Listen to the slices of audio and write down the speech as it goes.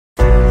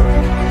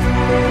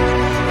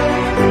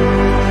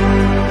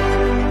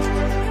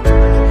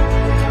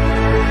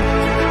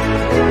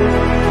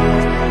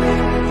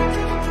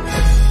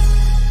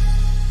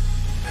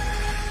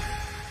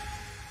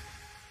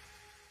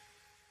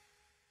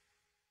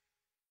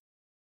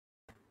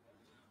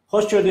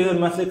Xoş gördük,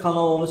 hörmətli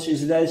kanal 13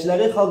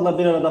 izləyiciləri. Xalqla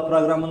bir arada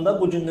proqramında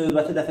bugün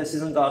növbəti dəfə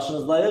sizin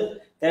qarşınızdayıq.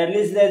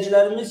 Dəyərli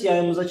izləyicilərimiz,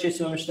 yayımıza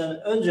keçməmişdən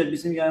öncə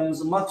bizim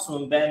yayımımızı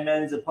maksimum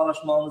bəyənməyinizi,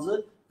 paylaşmağınızı,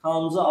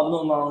 kanalımıza abunə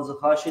olmağınızı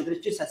xahiş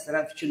edirik ki,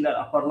 səslənən fikirlər,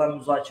 aparılan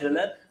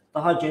müzakirələr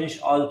daha geniş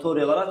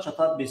auditoriyalara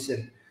çata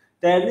bilsin.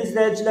 Dəyərli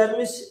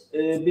izləyicilərimiz,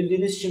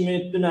 bildiyiniz kimi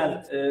dünən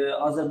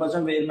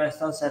Azərbaycan və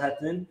Ermənistan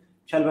sərhədinin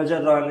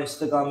Kəlbəcər rayonu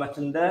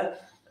istiqamətində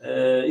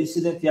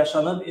insident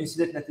yaşanıb.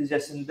 İnsident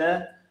nəticəsində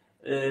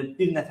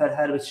bir nəfər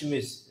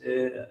hərbiçimiz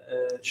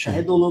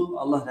şəhid olub.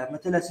 Allah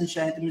rəhmət eləsin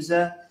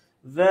şəhidimizə.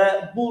 Və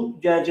bu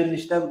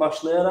gərginlikdən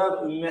başlayaraq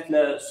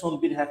ümumiyyətlə son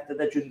bir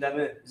həftədə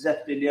gündəmi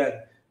zəbt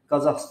edən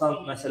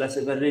Qazaxıstan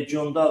məsələsi və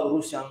regionda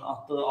Rusiyanın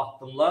atdığı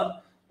addımlar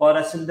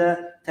barəsində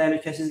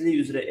təhlükəsizlik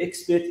üzrə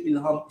ekspert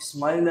İlham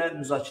İsmail ilə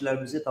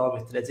müzakirələrimizi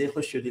davam etdirəcəyik.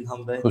 Xoş gördük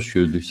İlham bəy. Xoş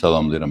gördük,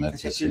 salamlayıram hər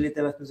kəsi. Təşəkkürlük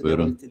dəvətimizi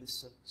qəbul etdiyiniz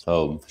üçün.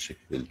 Sağ olun,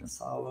 təşəkkür edirəm.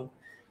 Sağ olun.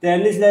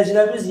 Dəyərli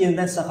izləyicilərimiz,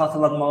 yenidən sizə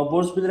xatırlatmağı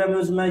borc bilirəm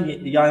özümə.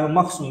 Yayımı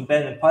maksimum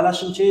bəyənin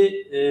paylaşın ki,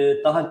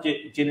 daha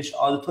geniş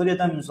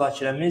auditoriyadan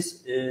müzakirəmiz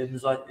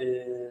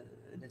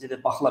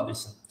baxıla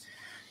bilsin.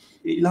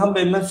 İlham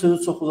bəy, mən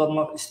sözü çox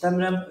uzatmaq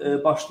istəmirəm.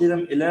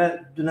 Başlayıram elə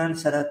dünən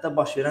sərhəddə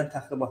baş verən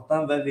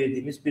təxribatdan və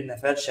verdiyimiz bir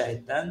nəfər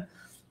şəhiddən.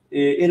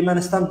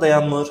 Ermənistan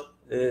dayanmır,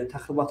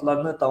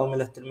 təxribatlarını davam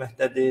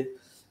elətdirməkdədir.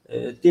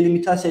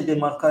 Delimitasiya,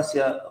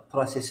 demarkasiya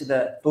prosesi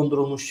də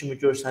dondurulmuş kimi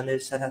görsənir,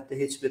 sərhəddə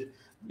heç bir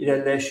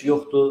irəliləyiş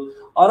yoxdur.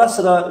 Ara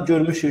sıra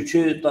görmüşük ki,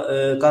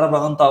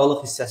 Qarabağın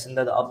dağlıq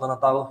hissəsində də,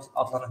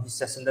 adlanan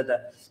hissəsində də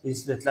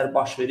insidentlər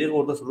baş verir.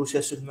 Orada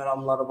Rusiya sülh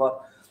məramları var.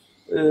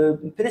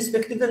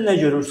 Perspektivdən nə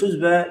görürsünüz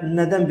və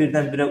nədən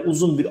birdən-birə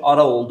uzun bir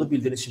ara oldu?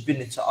 Bildiyiniz ki, bir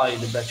neçə ay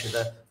ili bəlkə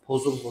də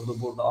pozulmurdu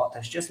burada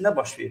atəşkəs. Nə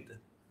baş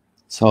verdi?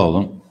 Sağ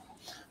olun.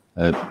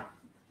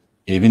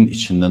 Evin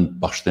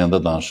içindən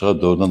başlayanda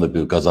danışığa doğrudan da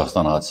bir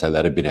Qazaxıstan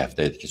hadisələri bir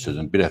həftə idi ki,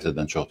 sözün bir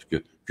həftədən çoxdur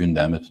ki,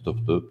 gündəmi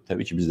tutubdur.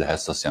 Təbii ki, biz də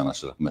həssas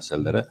yanaşırıq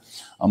məsələlərə.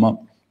 Amma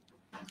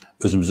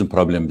özümüzün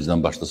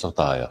problemimizdən başlasaq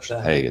daha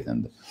yaxşıdır,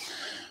 həqiqətən də.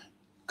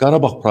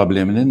 Qarabağ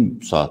probleminin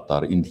bu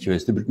saatları indiki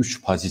vəziyyətdə bir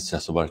 3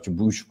 pozisiyası var ki,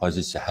 bu 3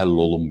 pozisiya həll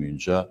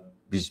olunmayınca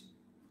biz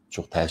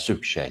çox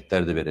təəssüf ki,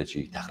 şəhidlər də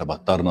verəcəyik,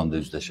 təxribatlarla da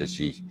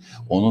üzləşəcəyik.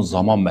 Onun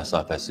zaman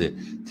məsafəsi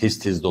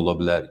tez-tez də ola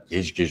bilər,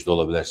 gec-gec də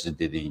ola bilər sizin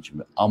dediyin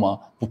kimi. Amma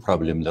bu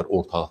problemlər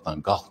ortalıqdan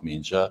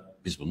qalxmayınca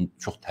biz bunun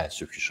çox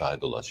təəssüf ki,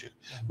 şahid olacağıq.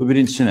 Bu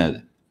birincisi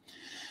nədir?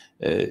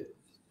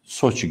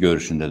 Soçi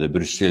görüşündə də,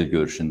 Brüssel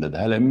görüşündə də,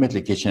 hələ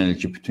ümumiyyətlə keçən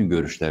ilki bütün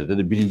görüşlərdə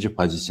də birinci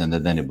pozisiya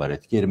nədən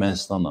ibarət ki,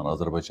 Ermənistanla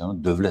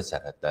Azərbaycanın dövlət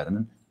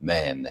sərhədlərinin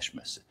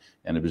müəyyənləşməsi.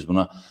 Yəni biz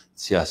buna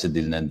siyasi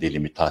dillə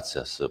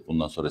delimitasiyası,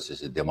 bundan sonra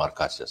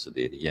demarkasiyası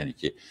deyirik. Yəni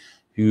ki,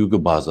 hüquqi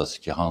bazası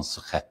ki,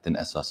 hansı xəttin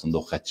əsasında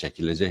o xətt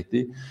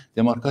çəkiləcəkdir.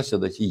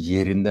 Demarkasiyadakı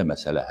yerində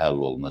məsələ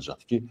həll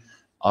olunacaq ki,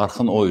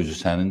 arxın o üzü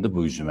sənindir,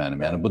 bu üzü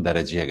mənim. Yəni bu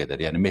dərəcəyə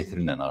qədər, yəni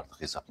metrlə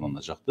artıq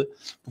hesablanacaqdır.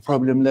 Bu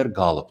problemlər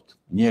qalıbdır.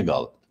 Niyə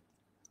qalıbdır?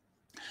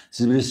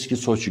 Siz bilirsiniz ki,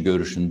 Soçi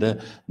görüşündə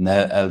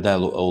əldə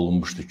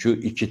olunmuşdu ki,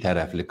 iki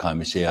tərəfli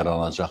komissiya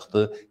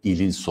yaranacaqdı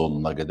ilin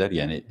sonuna qədər,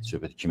 yəni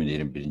söhbət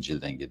 2021-ci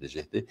ildən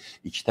gedəcəkdir.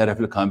 İki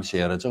tərəfli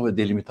komissiya yaranacaq və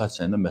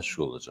delimitasiya ilə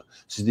məşğul olacaq.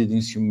 Siz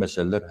dediyiniz kimi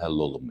məsələlər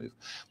həll olunmuyor.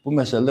 Bu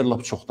məsələlər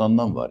lap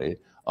çoxdandan var,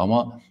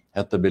 amma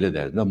hətta belə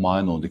dərdim,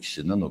 mayın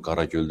 12-sindən o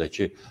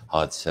Qaragöldəki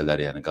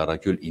hadisələr, yəni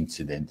Qaragöl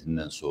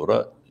insidentindən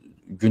sonra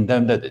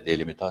gündəmdədir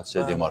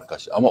delimitasiya,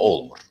 demarkasiya, amma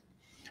olmur.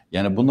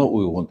 Yəni buna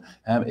uyğun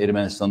həm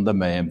Ermənistanda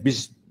müəyyən,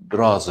 biz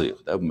razıyıq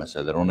da bu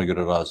məsələlər. Ona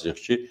görə razıyıq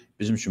ki,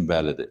 bizim üçün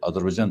bəlidir.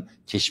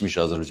 Keçmiş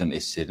Azərbaycan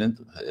SSR-nin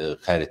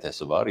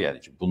xəritəsi var. Yəni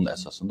ki, bunun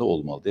əsasında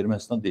olmalıdır.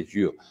 Ermənistan deyir ki,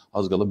 yox,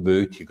 az qalıb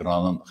Böyük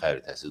Tiqranın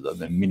xəritəsidir.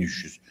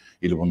 1300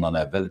 il bundan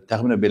əvvəl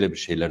təxminən belə bir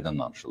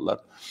şeylərdən danışırlar.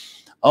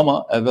 Amma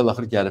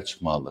əvvəl-axır gəlib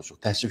çıxmalıdır. Çox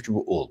təəssüf ki,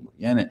 bu olmur.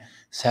 Yəni,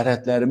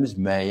 sərhədlərimiz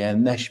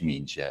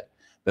müəyyənləşməyincə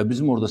və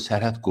bizim orada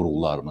sərhəd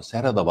qurğularımız,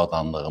 sərhəd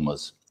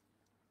avadanlığımız,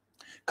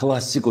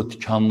 klassik o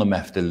tikanlı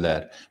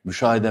məftillər,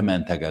 müşahidə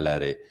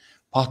məntəqələri,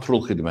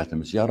 patrol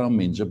xidmətimiz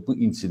yaranmayınca bu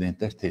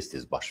insidentlər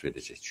tez-tez baş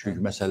verəcək.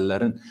 Çünki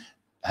məsələlərin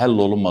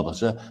həll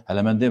olunmadıqca,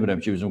 hələ mən demirəm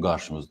ki, bizim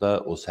qarşımızda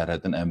o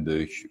sərhədin ən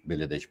böyük,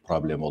 belə deyək,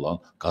 problemi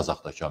olan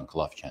Qazaxdakı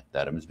anklav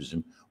kəndlərimiz,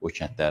 bizim o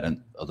kəndlərin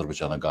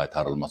Azərbaycana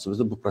qaytarılması,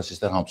 bizdə bu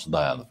proseslər hamısı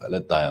dayanıb,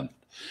 hələ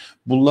dayanıb.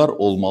 Bunlar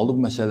olmalı,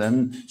 bu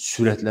məsələnin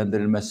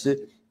sürətləndirilməsi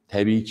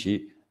təbii ki,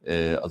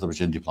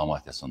 Azərbaycan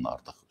diplomatiyasının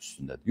artıq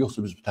üstündədir.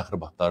 Yoxsa biz bu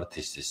təxribatları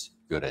tez-tez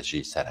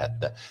görəcəyik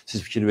sərhəddə.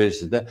 Siz fikir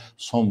verirsiniz də,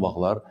 son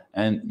vaxtlar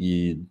ən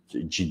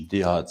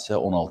ciddi hadisə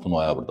 16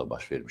 noyabrda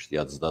baş vermişdi.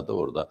 Yadınızdadır,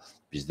 orada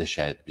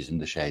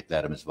bizim də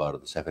şəhidlərimiz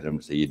vardı. Səhv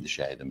eləmirəmsə 7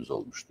 şəhidimiz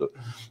olmuşdu.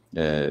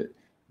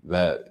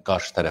 Və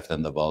qarşı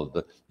tərəfdən də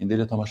bağlıdır. İndi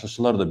elə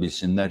tamaşaçılar da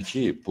bilsinlər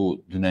ki, bu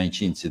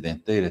dünənki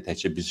insidentdə elə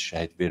təkcə biz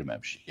şəhid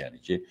verməmişik.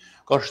 Yəni ki,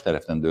 qarşı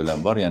tərəfdən də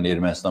ölən var. Yəni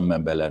Ermənistan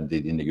mənbələrinin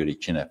dediyinə görə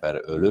 2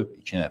 nəfər ölüb,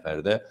 2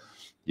 nəfər də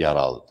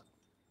yaralıdır.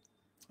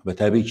 Və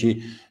təbii ki,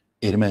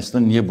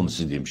 Ermənistan niyə bunu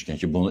siz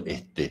demişkən ki, bunu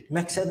etdi?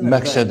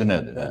 Məqsədi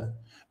nədir?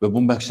 Və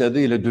bu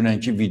məqsədi ilə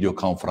dünənki video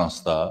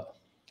konferansda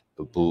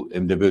bu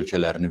MDB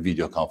ölkələrinin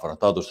video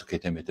konferansı, daha doğrusu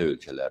KTMT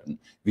ölkələrinin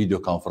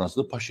video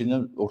konferansında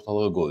Paşinyan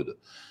ortalığa qoydu.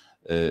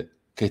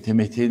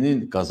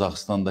 KTMT-nin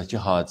Qazaxıstandakı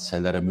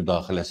hadisələrə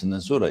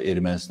müdaxiləsindən sonra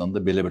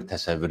Ermənistanda belə bir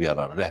təsəvvür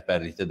yaranır.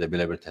 Rəhbərlikdə də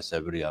belə bir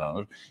təsəvvür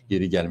yaranır.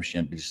 Yeri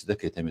gəlmişkən birisi də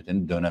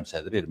KTMT-nin dönəm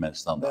sədri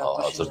Ermənistanda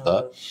hal-hazırda.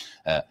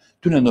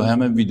 Dünən o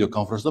həmin video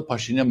konferansda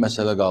Paşinyan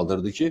məsələ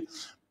qaldırdı ki,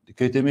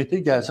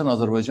 KTMT gəlsən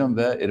Azərbaycan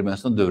və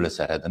Ermənistan dövlət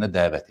sərhədinə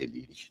dəvət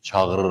edirik,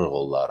 çağırırıq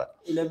onları.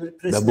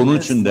 Və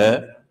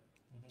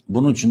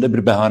bunun üçün də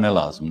bir bəhanə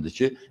lazımdır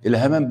ki, elə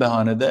həmən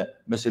bəhanədə,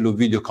 məsələn, o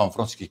video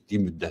konferans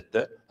getdiyi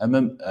müddətdə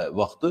həmən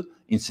vaxtı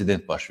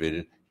insident baş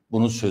verir.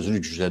 Bunun sözünü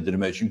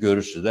gücləndirmək üçün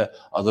görürsünüz də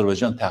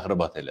Azərbaycan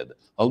təxribat elədi.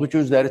 Halbuki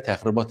özləri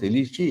təxribat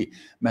eləyir ki,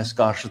 məhz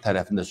qarşı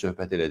tərəfində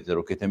söhbət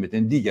elədilər, o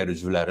KTMT-nin digər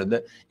üzvləri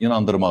də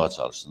inandırmağa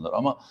çalışsınlar.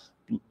 Amma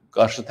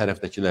qarşı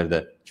tərəfdəkilər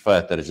də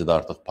kifayət dərəcədə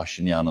artıq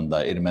Paşinyanın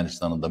da,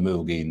 Ermənistanın da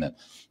mövqeyindən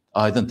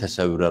aydın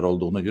təsəvvürlər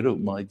olduğuna görə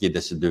buna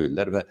gedəsi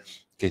deyirlər və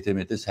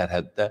KTMT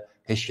sərhəddə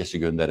heç kəsi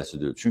göndərəsi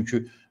deyil.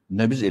 Çünki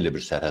nə biz elə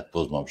bir sərhəd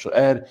pozmamışıq.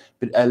 Əgər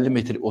bir 50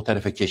 metr o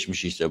tərəfə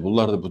keçmişiksə,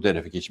 bunlar da bu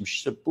tərəfə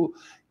keçmişiksə, bu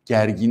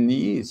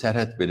gərginliyi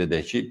sərhəd belə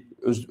deyək ki,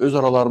 öz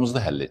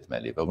aralarımızda həll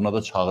etməliyik və buna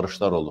da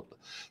çağırışlar olubdur.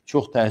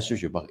 Çox təəssüf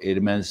ki, bax,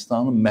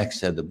 Ermənistanın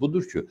məqsədi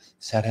budur ki,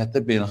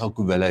 sərhəddə beynəlxalq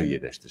qüvvələr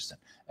yerləşdirsin.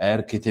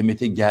 Əgər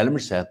KTMT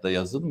gəlmirsə, hətta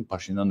yazdım,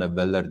 Paşinyan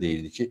əvvəllər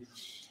deyildi ki,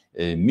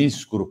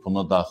 Minsk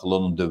qrupuna daxil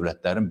olan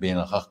dövlətlərin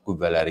beynəlxalq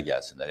qüvvələri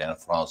gəlsinlər. Yəni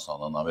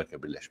Fransanın, Amerika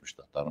Birləşmiş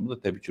Ştatlarının da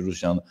təbii ki,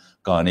 Rusiyanı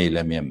qane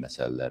eləməyən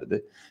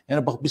məsələlərdir.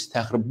 Yəni bax, biz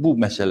bu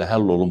məsələ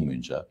həll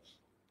olunmayınca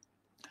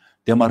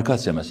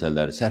demarkasiya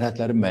məsələləri,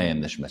 sərhədlərin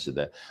müəyyənləşməsi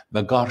də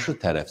və qarşı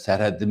tərəf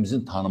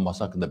sərhədimizin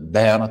tanınması haqqında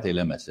bəyanat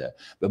eləməsə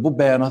və bu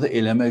bəyanatı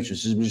eləmək üçün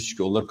siz bilirsiniz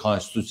ki, onlar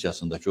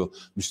konstitusiyasındakı o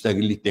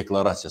müstəqillik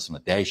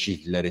deklarasiyasına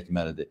dəyişikliklər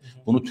etməlidir.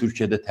 Bunu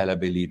Türkiyədə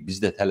tələb eləyir, biz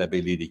də tələb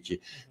eləyirik ki,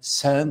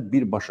 sən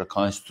birbaşa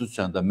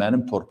konstitusiyanda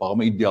mənim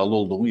torpağıma iddialı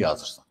olduğunu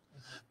yazırsan.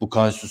 Bu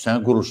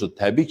konstitusiyanın quruluşu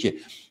təbii ki,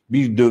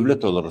 bir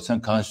dövlət olaraq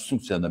sən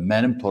konstitusiyanda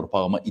mənim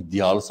torpağıma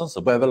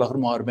iddialısansa, bu əvvəl-axır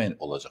müharibə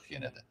olacaq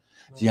yenə də.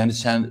 Yəni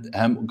sən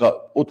həm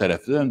o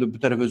tərəfdə, həm də bu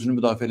tərəf özünü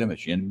müdafiə eləmək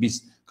üçün, yəni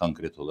biz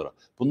konkret olaraq.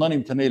 Bundan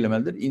imtina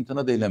eləməlidir,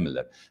 imtina da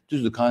eləmirlər.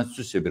 Düzdür,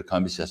 konstitusiya bir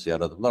komissiyası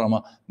yaradıblar,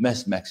 amma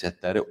məhz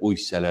məqsədləri o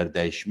hissələri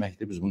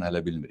dəyişməkdir, biz bunu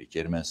hələ bilmirik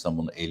ki, Ermənistan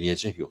bunu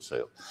eləyəcək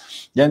yoxsa yox.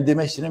 Yəni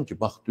demək istəyirəm ki,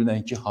 bax,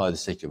 dünənki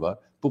hadisə ki var,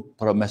 bu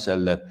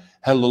məsələlər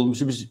həll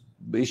olunmuşsa biz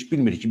heç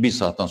bilmirik ki, bir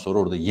saatdan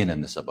sonra orada yenə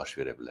nəsə baş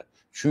verə bilər.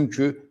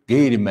 Çünki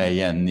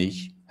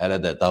qeyri-müəyyənlik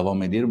hələ də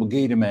davam edir. Bu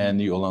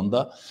qeyri-müəyyənlik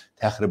olanda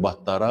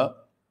təxribatlara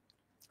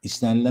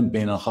istənilən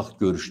beynəlxalq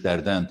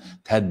görüşlərdən,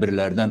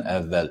 tədbirlərdən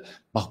əvvəl,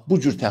 bax, bu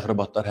cür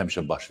təxribatlar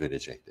həmişə baş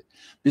verəcəkdir.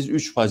 Biz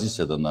 3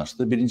 pozisiyadan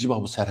danışdıq. Birinci,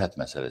 bax, bu sərhəd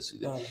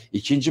məsələsidir.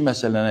 İkinci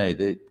məsələ nə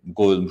idi?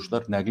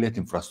 Qoyulmuşlar nəqliyyat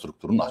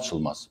infrastrukturunun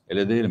açılması.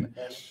 Elə deyilmi?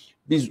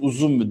 Biz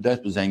uzun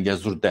müddət bu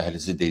Zəngəzur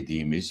dəhlizi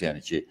dediyimiz, yəni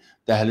ki,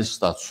 dəhliz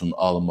statusunun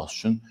alınması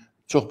üçün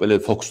çox belə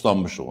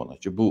fokuslanmışıq ona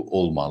ki, bu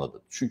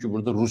olmalıdır. Çünki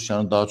burada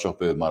Rusiyanın daha çox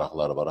böyük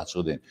maraqları var,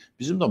 açıq deyil.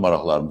 Bizim də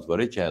maraqlarımız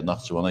var ki,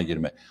 Naxçıvana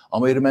girmək.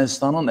 Amma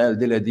Ermənistanın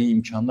əldə elədiyi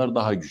imkanlar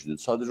daha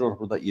güclüdür. Sadəcə olaraq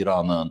burada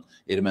İranın,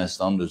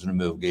 Ermənistanın özünün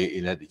mövqeyi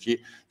elədir ki,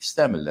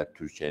 istəmirlər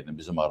Türkiyənin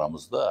bizim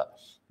aramızda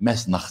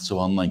məhz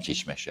Naxçıvandan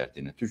keçmək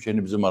şərtini.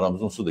 Türkiyənin bizim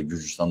aramızda olsa da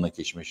Gürcüstandan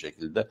keçmək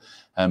şəkildə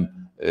həm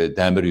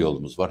dəmir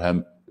yolumuz var,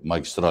 həm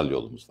magistral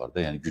yolumuz var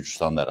da, yəni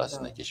Gürcüstanın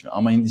ərazisindən keçmək.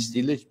 Amma indi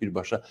istəyirlər ki,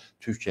 birbaşa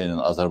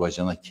Türkiyənin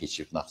Azərbaycana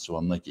keçib,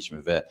 Naxçıvandan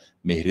keçmək və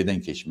Mehridən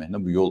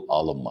keçməklə bu yol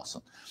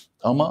alınmasın.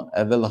 Amma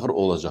əvvəl-axır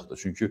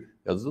olacaqdır. Çünki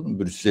yazıldım,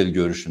 Brüssel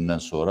görüşündən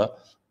sonra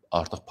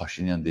artıq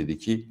Paşinyan dedi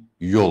ki,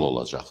 yol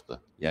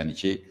olacaqdır. Yəni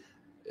ki,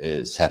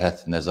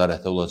 sərhəd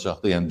nəzarəti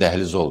olacaqdır, yəni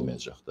dəhliz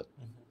olmayacaqdır.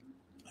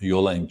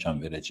 Yola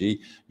imkan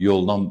verəcəyik,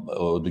 yoldan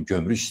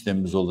gömrük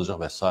sistemimiz olacaq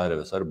və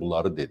s.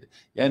 bunları dedi.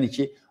 Yəni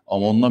ki,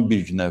 amma ondan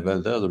bir gün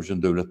əvvəl də Azərbaycan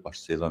dövlət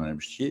başçısı elan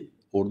etmişdi ki,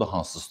 orada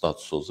hansı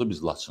status olsa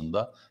biz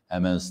Laçında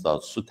həmən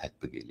statusu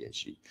tətbiq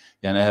eləyəcəyik.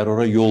 Yəni, əgər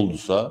ora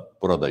yoldursa,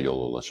 burada yol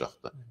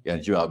olacaqdır.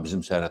 Yəni ki,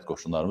 bizim sərhəd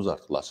qoşunlarımız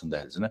artıq Laçın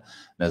dəhlizinə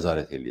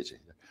nəzarət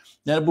eləyəcəklər.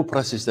 Yəni, bu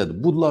prosesdədir.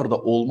 Bunlar da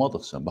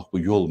olmadıqca, bax,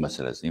 bu yol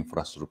məsələsi,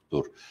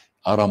 infrastruktur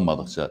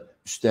aranmadıqca,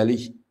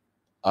 üstəlik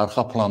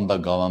arxa planda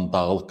qalan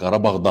Dağlıq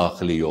Qarabağ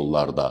daxili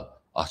yollarda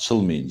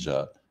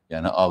açılmayınca,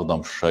 yəni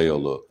Ağdam-Şuşa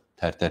yolu,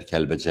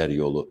 Tərtər-Kəlbəcər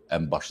yolu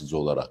ən başlıca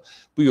olaraq,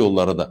 bu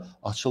yollara da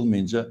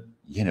açılmayınca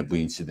yenə bu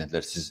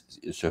insidentlər, siz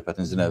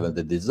söhbətinizin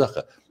əvvəldə dediniz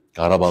axı,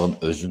 Qarabağın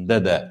özündə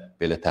də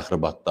belə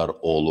təxribatlar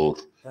olur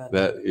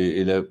və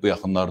elə bu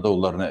yaxınlarda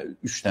onlarına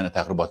 3 dənə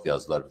təxribat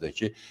yazdılar bir də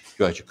ki,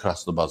 güya ki,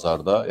 Kraslı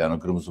Bazarda, yəni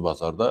Qırmızı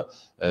Bazarda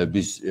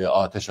biz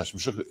atəş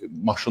açmışıq,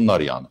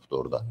 maşınlar yanıbdır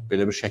orada.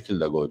 Belə bir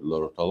şəkildə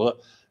qoydular ortalığa.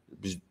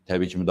 Biz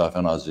təbii ki,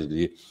 Müdafiə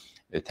Nazirliyi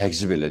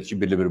təqzib elədik ki,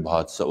 belə bir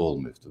hadisə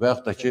olmayıbdır. Və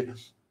yaxud da ki,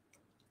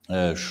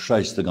 Şuşa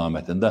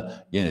istiqamətində,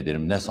 yenə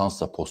deyirəm,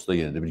 nəsə postda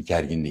yenə də bir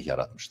gərginlik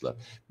yaratmışlar.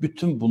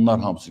 Bütün bunlar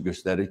hamısı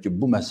göstərir ki,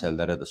 bu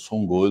məsələlərə də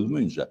son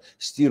qoyulmayınca,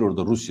 istəyir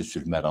orada Rusiya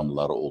sülh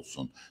məramları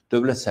olsun,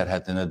 dövlət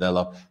sərhədinə də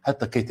lap,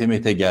 hətta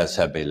KTM-də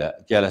gəlsə belə,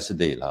 gələsi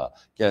deyil ha,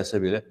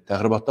 gəlsə belə,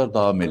 təxribatlar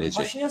davam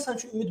edəcək. Paşinyan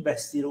sanki ümid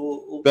bəsləyir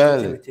o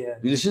bəli,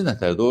 bilirsiniz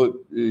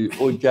nətərdir,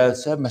 o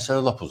gəlsə,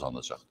 məsələ lap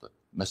uzanacaqdır.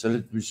 Məsələ,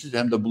 bilirsiniz,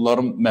 həm də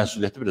bunların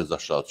məsuliyyəti biraz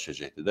aşağı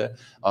düşəcəkdir də.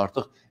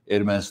 Artıq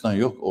Ermənistan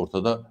yox,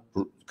 ortada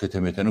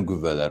KTM-nin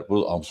qüvvələri,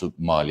 bu hamısı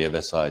maliyyə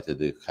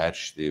vəsaitidir,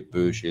 xərcdir,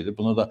 böyük şeydir.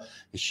 Buna da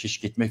heç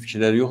getmək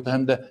fikirləri yoxdur.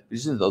 Həm də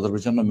bilirsiniz,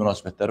 Azərbaycanla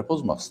münasibətləri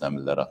pozmaq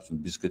istəmirlər.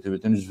 Biz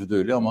KTM-nin üzvü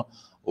deyilik, amma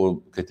o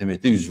KTM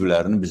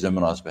üzvlərinin bizə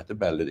münasibəti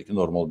bəllidir ki,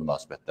 normal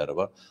münasibətləri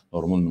var,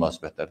 normal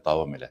münasibətləri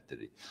davam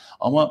elətdirik.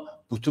 Amma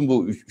bütün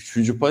bu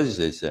üçüncü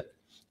pozisiya isə,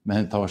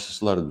 mənim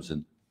tamaşaçılar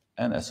bilsin,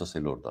 ən əsas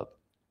elə oradadır.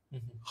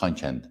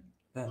 Xankəndi.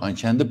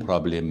 Xankəndi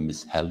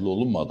problemimiz həll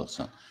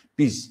olunmadıqsa,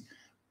 biz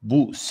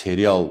bu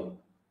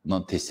serialla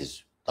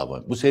tez-tez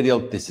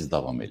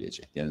davam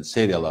eləyəcək. Yəni,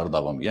 seriyaları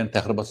davam eləyəcək. Yəni,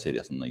 təxribat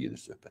seriyasından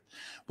gedir söhbət.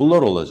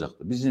 Bunlar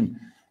olacaqdır.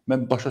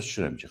 Mən başa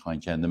düşürəm ki,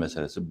 Xankəndi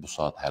məsələsi bu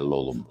saat həll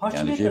olunmur.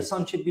 Hakimiyyətlər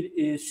sanki bir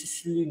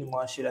süslülük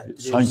nümayiş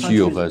elətdirir. Sanki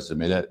yox,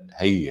 əzim, elə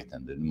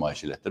həqiqətən də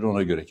nümayiş elətdirir.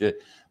 Ona görə ki,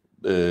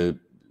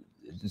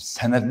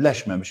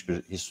 sənədləşməmiş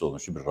bir hiss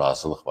olunur ki, bir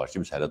razılıq var ki,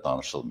 biz hələ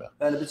danışılmayaq.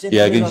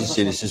 Yəqin hiss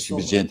edirsiniz ki,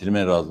 biz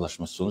centilmen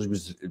razılaşması sonucu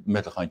biz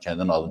ümumiyyətlə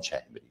Xankəndinin adını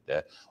çəkmirik də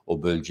o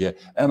bölgəyə.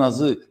 Ən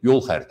azı yol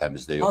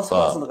xəritəmizdə yox. Hansı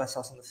razılıq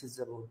əsasında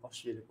sizcə bu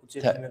baş verir? O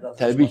centilmen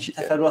razılaşması.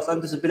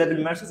 Təfərrüatlarını düzü bilə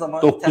bilmərsiniz,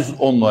 amma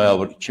 9-10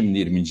 noyabr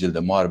 2020-ci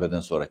ildə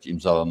müharibədən sonraki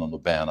imzalanan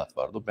o bəyanat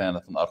vardı. O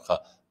bəyanatın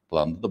arxa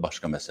planda da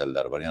başqa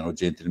məsələlər var. Yəni o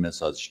centilmen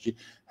saziş ki,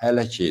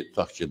 hələ ki,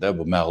 tutaq ki də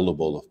bu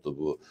məğlub olubdur,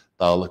 bu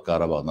Dağlıq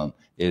Qarabağdan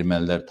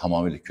ermənilər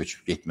tamamilə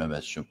köçüb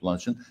getməməsi üçün plan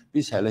üçün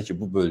biz hələ ki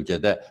bu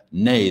bölgədə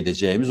nə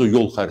edəcəyimiz o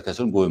yol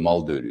xəritəsini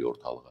qoymalı deyirik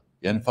ortalığa.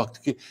 Yəni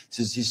faktiki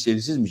siz hiss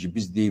edirsinizmi ki,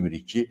 biz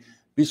demirik ki,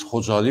 biz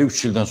Xocalıya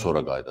 3 ildən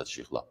sonra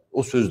qayıdacağıq.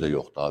 O söz də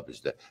yoxdur ha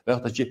bizdə. Və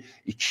yaxud da ki,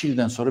 2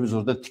 ildən sonra biz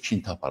orada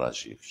tikinti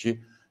aparacağıq ki,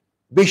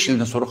 5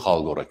 ildən sonra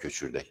xalq ora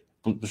köçürdək.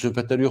 Bu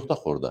söhbətlər yoxdur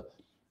axı orada.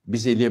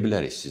 Biz eləyə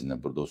bilərik sizinlə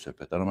burada o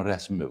söhbətlər, amma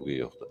rəsmi mövqe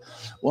yoxdur.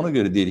 Ona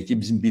görə deyirik ki,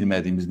 bizim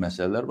bilmədiyimiz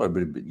məsələlər var,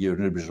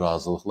 görünür bir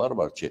razılıqlar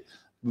var ki,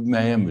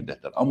 müəyyən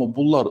müddətlər. Amma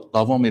bunlar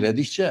davam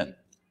elədikcə,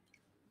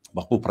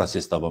 bax bu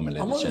proses davam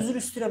elədikcə. Amma üzr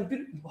istəyirəm,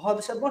 bir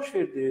hadisə baş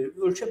verdi.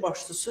 Ölkə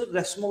başçısı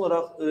rəsmi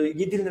olaraq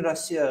ilin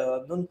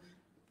Rusiyanın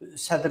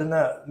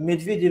sədrinə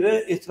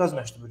Medvedevə etiraz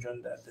məktubu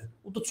göndərdi.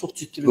 O da çox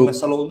ciddi bir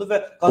məsələ oldu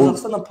və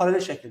Qazaxıstanla paralel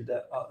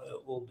şəkildə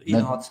oldu.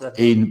 Eyni hadisələr.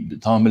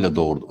 Tamamilə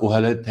doğrudur. O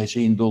hələ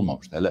təkcə indi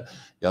olmamışdı. Hələ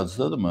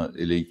yadınızdadırmı?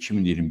 Elə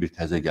 2021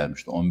 təzə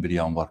gəlmişdi. 11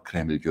 yanvar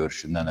Kreml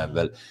görüşündən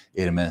əvvəl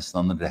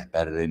Ermənistanın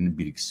rəhbərlərinin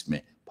bir qismi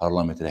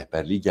parlament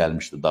rəhbərliyi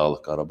gəlmişdi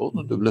Dağlıq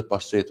Qarabağda. Dövlət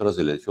başçısı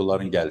etiraz elədi ki,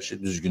 onların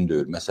gəlişi düzgün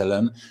deyil.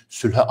 Məsələni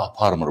sülhə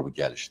aparmır bu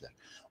gəlişlər.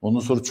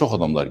 Ondan sonra çox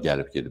adamlar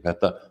gəlib gedib.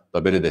 Hətta da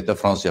belə deyək də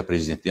Fransiya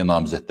prezidentliyə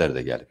namizədlər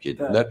də gəlib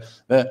gediblər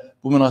və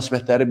bu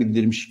münasibətləri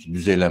bildirmiş ki,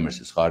 düz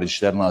eləmirsiniz. Xarici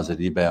İşlər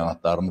Nazirliyi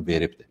bəyanatlarını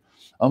veribdir.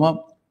 Amma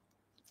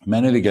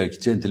mənə elə gəlir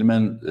ki,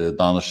 centilmen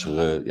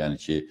danışığı, yəni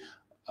ki,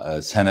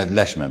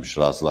 sənədləşməmiş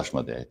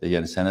razılaşma deyək də.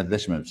 Yəni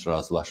sənədləşməmiş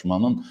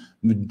razılaşmanın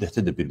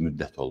müddəti də bir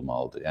müddət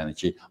olmalıdır. Yəni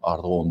ki,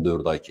 artıq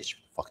 14 ay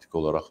keçib.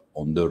 Faktiki olaraq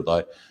 14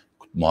 ay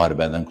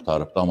müharibədən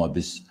qurtarıbdı, amma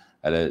biz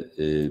hələ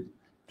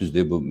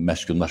düzdür, bu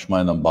məskunlaşma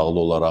ilə bağlı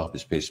olaraq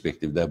biz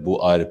perspektivdə bu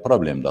ayrı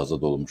problemdə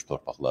azad olunmuş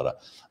torpaqlara.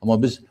 Amma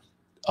biz,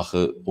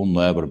 axı 10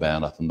 noyabr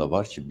bəyanatında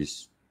var ki,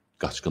 biz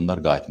qaçqınlar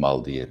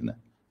qayıtmalıdır yerinə.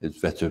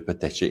 Və söhbət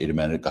təkcə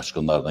erməni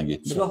qaçqınlardan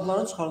getmir.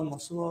 Silahların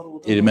çıxarılması var.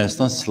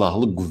 Ermənistan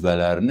silahlı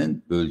qüvvələrinin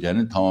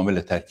bölgənin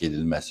tamamilə tərk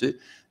edilməsi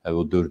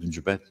o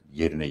 4-cü bənd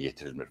yerinə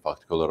yetirilmir.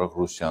 Faktiki olaraq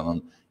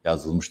Rusiyanın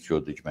yazılmış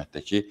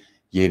dokümətdəki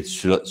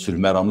sülh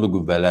məramlı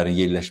qüvvələrin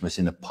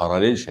yerləşməsi ilə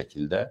paralel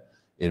şəkildə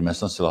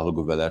Ermənistan silahlı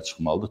qüvvələri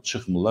çıxmalıdır,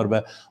 çıxmırlar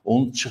və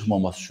onun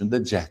çıxmaması üçün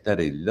də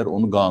cəhdlər edirlər,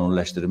 onu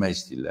qanunləşdirmək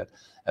istəyirlər.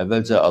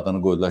 Əvvəlcə adını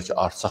qoydular ki,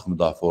 Artsaq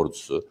müdafiə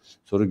ordusu,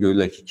 sonra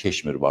görürlər ki,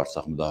 Keşmir var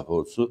Artsaq müdafiə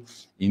ordusu.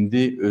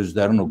 İndi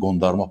özlərinin o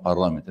qondarma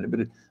parlamentində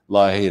bir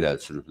layihə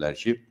irəli sürüblər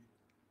ki,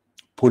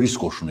 polis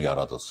qoşunu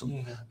yaradılsın.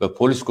 Və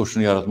polis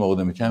qoşunu yaratmaq o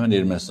demək ki, həmin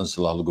Ermənistan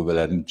silahlı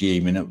qüvvələrinin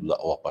geyimini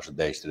o başı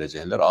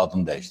dəyişdirəcəklər,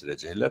 adını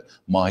dəyişdirəcəklər,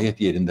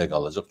 mahiyyət yerində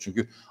qalacaq.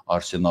 Çünki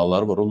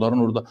arsenalları var. Onların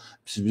orada,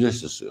 siz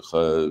bilirsiniz,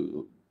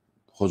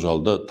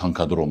 Xocalıda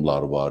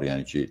tankadromları var,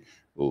 yəni ki,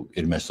 o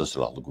Ermənistan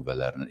silahlı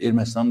qüvvələrinin.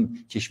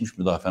 Ermənistanın keçmiş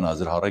müdafiə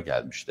naziri hara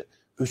gəlmişdi?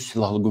 Öz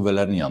silahlı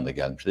qüvvələrinin yanında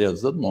gəlmişdi.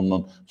 Yazıladın,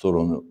 ondan sonra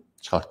onu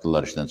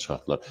çıxartdılar, işdən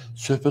çıxartdılar.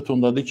 Söhbət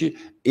ondadır ki,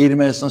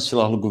 Ermənistan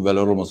silahlı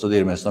qüvvələr olmasa da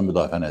Ermənistan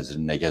müdafiə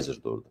nəziri nə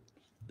gəzirdi orada?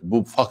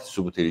 Bu fakt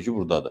sübut edir ki,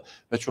 buradadır.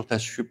 Və çox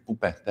təəssüf ki, bu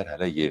bəndlər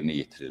hələ yerinə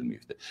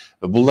yetirilməyibdir.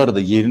 Və bunlar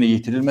da yerinə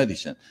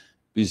yetirilmədikcə,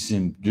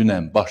 bizim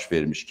dünən baş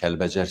vermiş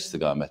Kəlbəcər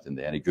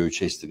istiqamətində, yəni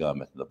Göyçə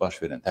istiqamətində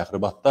baş verən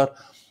təxribatlar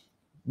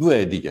bu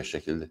və digər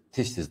şəkildə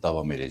tez-tez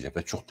davam edəcək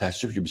və çox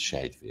təəssüf ki, biz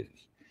şəhid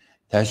veririk.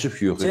 Təəssüf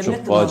ki, yox,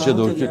 çox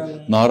faciədir ki,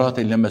 narahat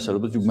edilən məsələ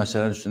bu, çünki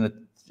məsələnin üstünə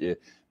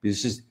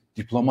bilirsiniz,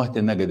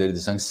 diplomatiya nə qədər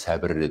desən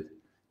səbirlidir.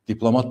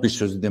 Diplomat bir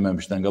sözü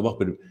deməmişdən qabaq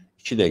bir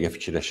 2 dəqiqə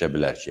fikirləşə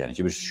bilər ki, yəni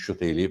ki, bir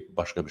sükut eləyib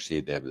başqa bir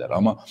şey deyə bilər.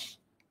 Amma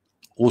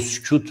o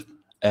sükut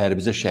əgər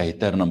bizə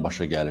şəhidlərlə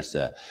başa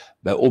gəlirsə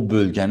və o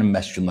bölgənin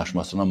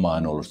məskunlaşmasına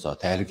mane olursa,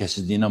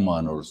 təhlükəsizliyinə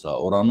mane olursa,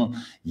 oranın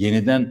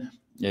yenidən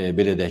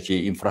belə deyək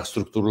ki,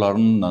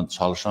 infrastrukturlarla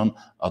çalışan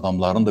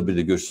adamların da bir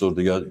də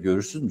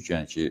görürsünüzmü ki,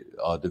 yəni ki,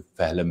 adi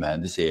fəhlə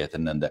mühəndis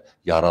heyətindən də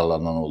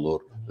yaralanan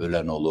olur,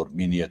 ölən olur,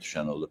 miniyə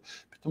düşən olur.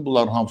 Bütün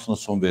bunların hamısına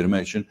son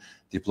vermək üçün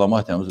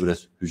diplomatiyamız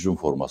biraz hücum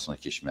formasına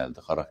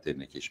keçməlidir,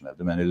 xarakterinə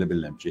keçməlidir. Mən elə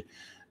bilirəm ki,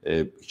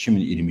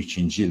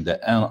 2022-ci ildə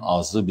ən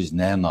azı biz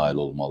nəyə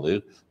nail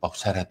olmalıyıq? Bax,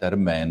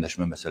 sərhədlərin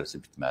müəyyənləşmə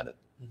məsələsi bitməlidir.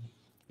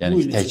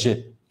 Yəni təkcə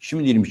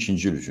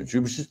 2022-ci il üçün.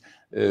 Çünki siz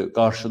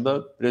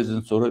qarşıda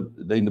prezident sonra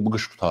da indi bu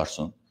qış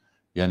qutarsın.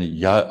 Yəni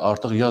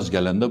artıq yaz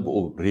gələndə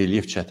o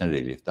relyef çətin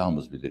relyefdir,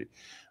 hamımız bilirik.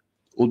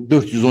 O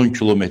 410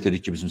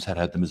 kilometrlik ki bizim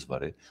sərhədimiz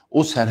var.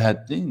 O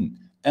sərhədin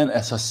ən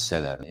əsas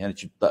hissələrini, yəni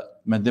ki,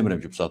 mən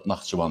demirəm ki, bu saat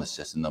Naxçıvan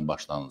hissəsindən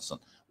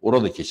başlanılsın.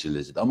 Orada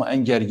keçiriləcəkdir. Amma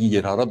ən gərgin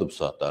yer haradır bu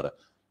saatları?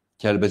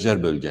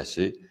 Kəlbəcər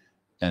bölgəsi,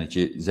 yəni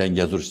ki,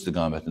 Zəngəzur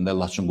istiqamətində,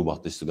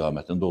 Laçın-Qubadlı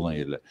istiqamətində olan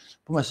yerlər.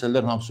 Bu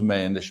məsələlər hamısı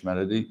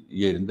müəyyənləşməlidir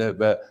yerində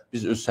və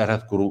biz öz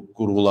sərhəd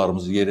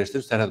qurğularımızı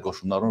yerləşdirib, sərhəd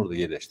qoşunlarını orada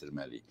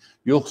yerləşdirməliyik.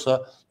 Yoxsa,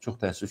 çox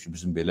təəssüf ki,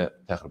 bizim belə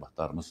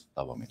təxribatlarımız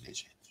davam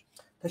edəcəkdir.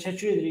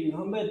 Təşəkkür edirik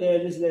İlham bəy,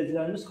 dəyərli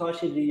izləyicilərimiz,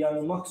 xahiş edirik,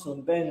 yəni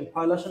maksimum bəyənin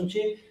paylaşın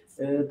ki,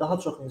 daha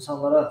çox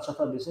insanlara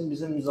çata bilsin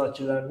bizim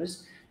müzakirələrimiz.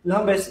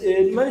 İlham bəy,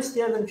 mən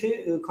istəyərdim ki,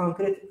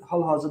 konkret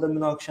hal-hazırda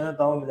münaqişəni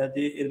davam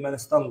elədi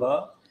Ermənistanla.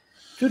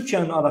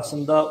 Türkiyənin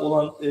arasında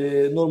olan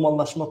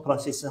normallaşma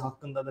prosesi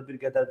haqqında da bir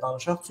qədər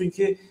danışaq.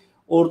 Çünki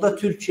orada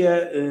Türkiyə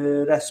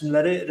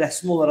rəsmiləri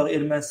rəsmi olaraq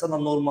Ermənistanla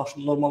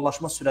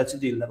normallaşma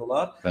sürəci deyirlər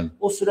olar.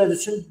 O sürəc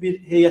üçün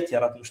bir heyət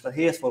yaratmışlar,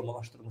 heyət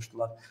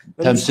formalaşdırmışdılar.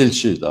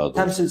 Təmsilçi daha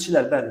doğrusu.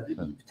 Təmsilçilər, bəli.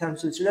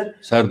 Təmsilçilər.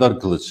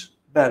 Sərdar Qılıç.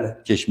 Bəli.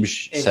 Keçmiş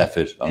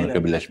səfir,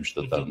 Amerika Birləşmiş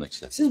Ştatlarındakı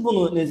səfir. Siz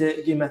bunu necə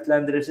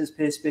qiymətləndirirsiniz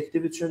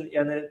perspektiv üçün?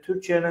 Yəni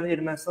Türkiyə ilə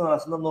Ermənistan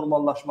arasında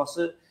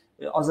normallaşması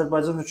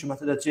Azərbaycan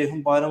hökuməti də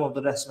Ceyhun Bayramov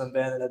da rəsmən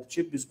bəyan elədi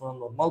ki, biz buna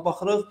normal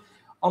baxırıq.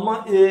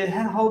 Amma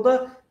hər halda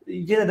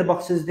yenə də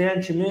bax siz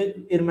deyən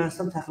kimi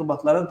Ermənistan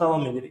təxribatları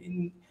davam edir.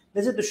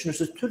 Necə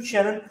düşünürsünüz?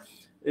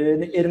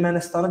 Türkiyənin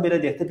Ermənistanı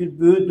belə deyək də bir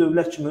böyük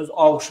dövlət kimi öz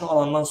ağuşunu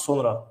alandan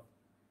sonra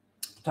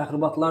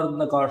təxribatların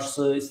da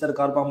qarşısı, istər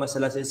Qarabağ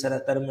məsələsi,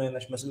 sərhədlərin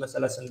müəyyənləşməsi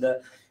məsələsində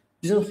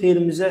bizim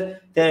xeyrimizə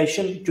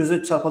dəyişim gözə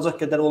çarpacaq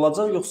qədər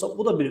olacaq, yoxsa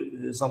bu da bir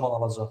zaman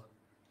alacaq?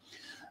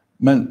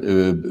 Mən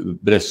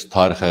biraz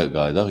tarixə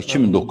qayıdaq.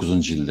 2009-cu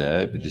ildə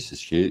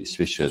bilirsiniz ki,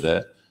 İsveçrədə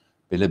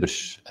belə bir,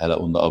 hələ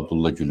onda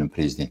Abdullah Gül'ün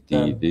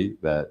prezidentliyi idi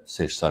və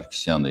Serj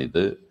Sarkisyan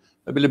idi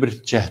və belə bir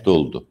cəhd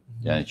oldu.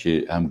 Yəni ki,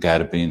 həm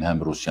Qərbin,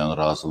 həm Rusiyanın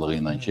razılığı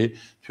ilə ki,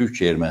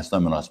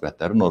 Türkiyə-Ermənistan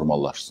münasibətləri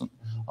normallaşsın.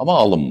 Amma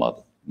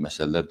alınmadı.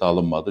 Məsələlər də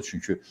alınmadı,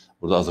 çünki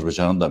burada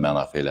Azərbaycanın da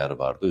mənafeləri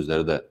vardı,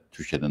 özləri də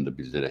Türkiyədən də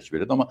bildirək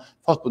verirdi. Amma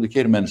fakt budur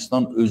ki,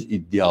 Ermənistan öz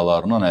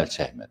iddialarından əl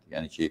çəkmədi.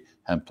 Yəni ki,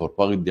 həm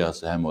torpaq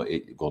iddiası, həm o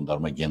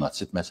qondarma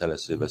genosid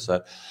məsələsi və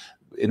s.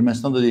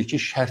 Ermənistan da deyir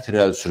ki, şərt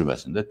irəli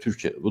sürməsində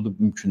Türkiyə, bu da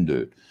mümkün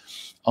deyil.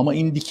 Amma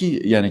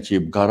indiki, yəni ki,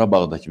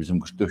 Qarabağdakı bizim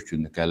 44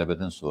 günlük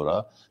qələbədən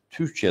sonra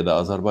Türkiyə də,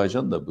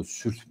 Azərbaycan da bu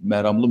sülh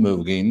məramlı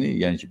mövqeyini,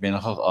 yəni ki,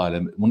 beynəlxalq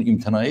aləm bunu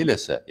imtina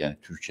eləsə, yəni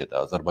Türkiyədə,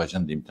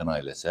 Azərbaycan da imtina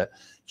eləsə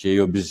ki,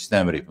 biz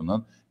istəmirik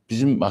bundan,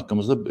 bizim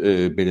haqqımızda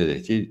belə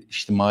deyək ki,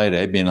 ictimai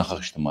rəy,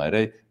 beynəlxalq ictimai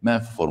rəy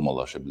mənfi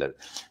formalaşa bilər.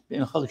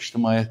 Beynəlxalq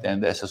ictimaiyyət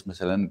deyəndə əsas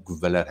məsələni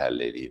qüvvələr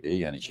həll eləyir,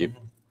 yəni ki,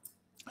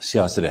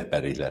 siyasi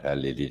rəhbərliklər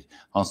həll eləyir.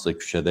 Hansısa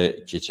küçədə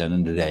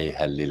keçənin rəyi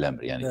həll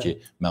eləmir, yəni ki,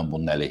 mən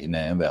bunun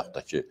əleyhinəyəm və yaxud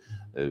da ki,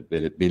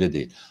 belə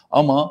deyil.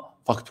 Amma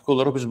faktiki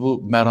olaraq biz bu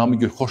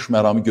xoş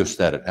məramı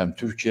göstərir. Həm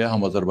Türkiyə,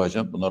 həm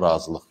Azərbaycan buna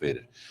razılıq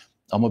verir.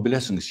 Amma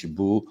biləsiniz ki,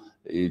 bu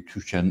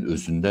Türkiyənin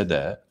özündə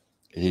də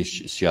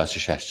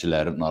siyasi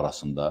şərhçilərin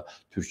arasında,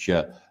 Türkiyə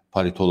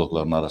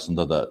politoloqların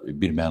arasında da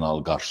bir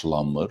mənalı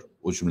qarşılanmır.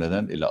 O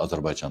cümlədən elə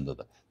Azərbaycanda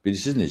da.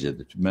 Bilirsiniz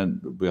necədir? Mən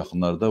bu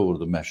yaxınlarda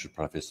orada məşhur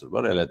professor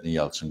var, Ələddin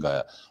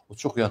Yalçınqaya. O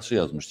çox yaxşı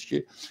yazmışdı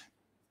ki,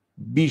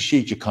 bir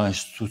şey ki,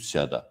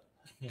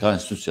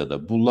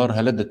 konstitusiyada bunlar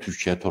hələ də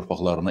Türkiyə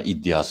torpaqlarına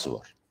iddiası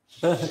var.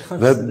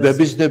 Və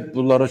biz də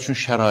bunlar üçün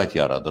şərait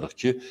yaradırıq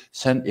ki,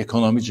 sən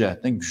ekonomi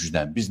cəhətdən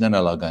güclən, bizlə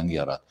əlaqəni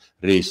yarat,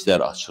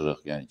 reyslər açırıq,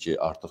 yəni ki,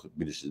 artıq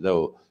bilirsiniz də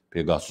o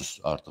Pegasus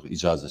artıq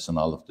icazəsini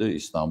alıbdır,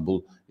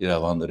 İstanbul,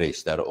 İrəvan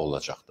reysləri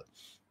olacaqdır.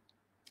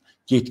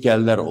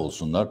 Get-gəllər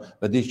olsunlar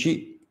və deyir ki,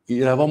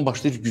 İrəvan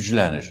başlayır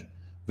güclənir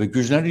və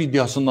güclənir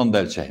iddiasından da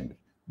əl çəkmir.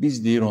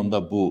 Biz deyir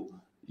onda bu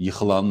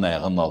yıxılanın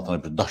ayağının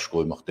altına bir daş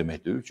qoymaq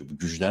demək deyil ki, bu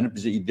güclənib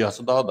bizə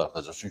iddiası daha da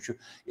artacaq. Çünki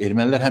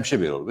ermənilər həmişə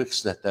belə olur,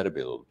 xislətləri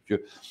belə olur ki,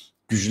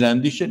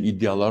 gücləndikcə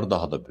iddiaları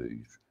daha da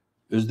böyüyür.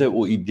 Özdə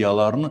o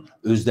iddialarını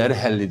özləri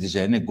həll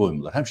edəcəyini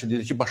qoymurlar. Həmişə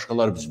deyir ki,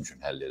 başqaları bizim üçün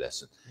həll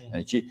eləsin.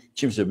 Yəni ki,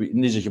 kimsə,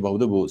 necə ki,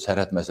 bu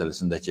sərhəd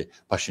məsələsindəki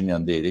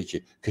Paşinyan deyirik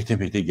ki,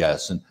 KTP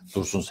gəlsin,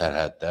 dursun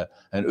sərhəddə.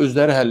 Yəni,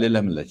 özləri həll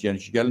eləmirlər ki, yəni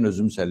ki, gəlin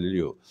özümüz həll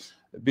edirik o.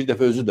 bir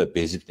dəfə özü də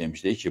bezib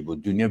demişdi ki, bu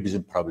dünya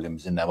bizim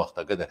problemimizi nə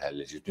vaxta qədər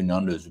həll edəcək?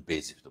 Dünyanın özü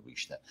bezibdir bu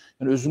işdən.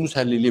 Yəni özünüz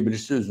həll edə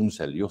bilirsiniz, özünüz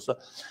həll edin. Yoxsa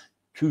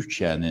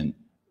Türkiyənin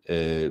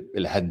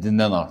belə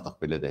həddindən artıq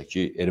belə deyək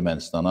ki,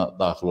 Ermənistana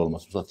daxil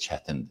olması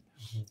çətindir.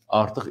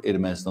 Artıq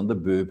Ermənistanda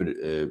böyük bir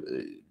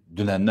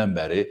dünəndən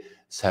bəri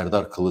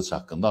Sərdar Qılıç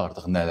haqqında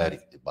artıq nələr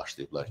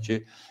başlayıblar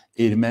ki,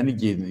 erməni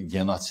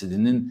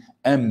genosidinin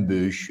ən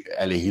böyük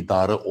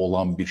əleyhidarı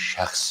olan bir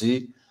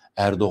şəxsi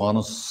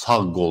Ərdoğanın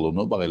sağ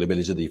qolunu, bax elə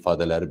beləcə də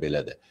ifadələri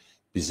belədir,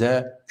 bizə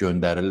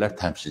göndərirlər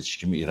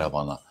təmsilçi kimi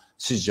İrəvana.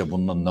 Sizcə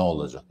bundan nə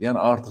olacaq? Yəni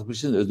artıq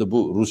bilirsiniz, özdə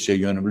bu Rusiya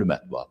yönümlü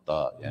mətbuatda,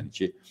 yəni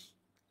ki,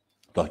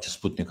 tutaq ki,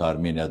 Sputnik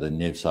Armeniyadır,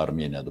 Nevs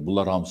Armeniyadır,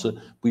 bunlar hamısı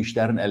bu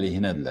işlərin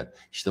əleyhinədirlər.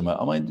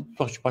 Amma indi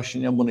tutaq ki,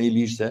 Paşinyan bunu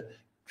eləyirsə,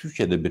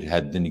 Türkiyədə bir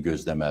həddini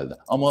gözləməlidir.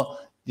 Amma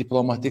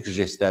diplomatik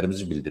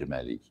jestlərimizi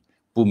bildirməliyik.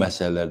 Bu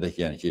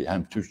məsələlərdəki, yəni ki,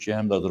 həm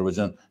Türkiyə, həm də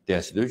Azərbaycan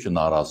deyəsi deyir ki,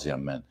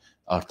 narazıyam mən.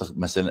 Artıq,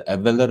 məsələn,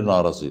 əvvəllər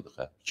narazıydıq.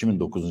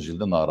 2009-cu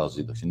ildə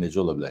narazıydıq. Şimdi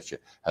necə ola bilər ki,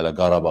 hələ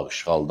Qarabağ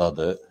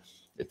işğaldadır,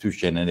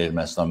 Türkiyə ilə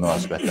Ermənistan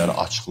münasibətləri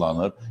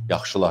açıqlanır,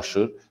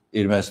 yaxşılaşır,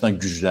 Ermənistan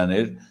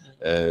güclənir,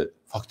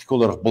 faktiki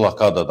olaraq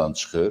blokadadan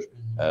çıxır,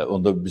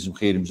 onda bizim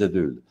xeyrimizə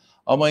deyildir.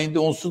 Amma indi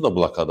onsuz da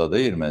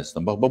blokadadır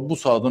Ermənistan. Bax, bu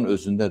saatın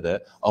özündə də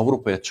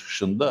Avropaya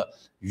çıxışında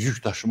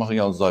yük daşımaq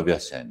yalnız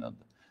aviasiya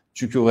iləndir.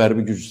 Çünki o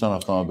Qərbi Gürcüstan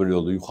avtomobil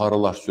yolu,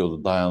 yuxarılaş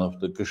yolu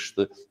dayanıbdır,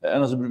 qışdır,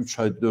 ən azı bir 3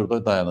 ay, 4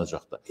 ay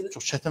dayanacaqdır.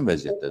 Çox çətin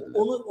vəziyyətdədirlər.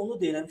 Onu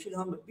deyirəm ki,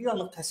 bir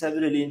anlıq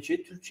təsəvvür eləyin ki,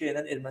 Türkiyə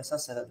ilə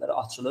Ermənistan sərhədləri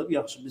açılıb,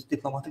 yaxşı biz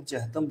diplomatik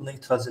cəhətdən buna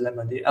itiraz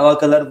eləmədik.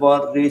 Əlaqələr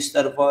var,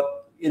 reyslər var,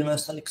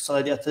 Ermənistan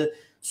iqtisadiyyatı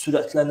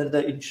sürətlənir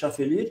də, inkişaf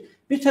eləyir.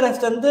 Bir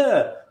tərəfdən də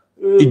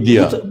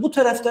bu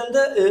tərəfdən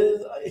də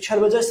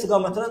Kəlbəcər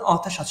istiqamətindən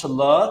atəş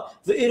açırlar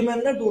və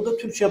ermənilər də orada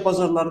Türkiyə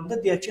bazarlarında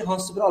deyək ki,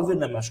 hansı bir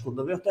alverlə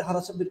məşğuldur və yaxud da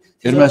harasa bir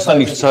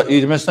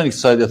Ermənistan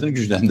iqtisadiyyatını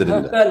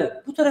gücləndirirlər. Bəli,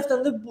 bu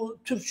tərəfdən də bu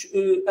türk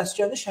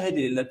əskərini şəhid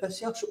edirlər.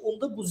 Bəs yaxşı,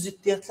 onda bu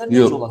ziddiyyətlər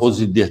necə olacaq? O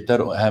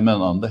ziddiyyətlər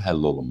həmin anda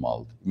həll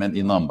olunmalıdır. Mən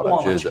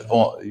inanmıram ki,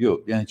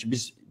 yox, yəni ki,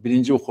 biz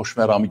birinci o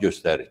xoşməramı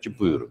göstəririk ki,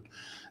 buyurun.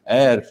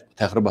 Əgər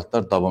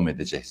təxribatlar davam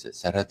edəcəksə,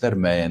 sərhədlər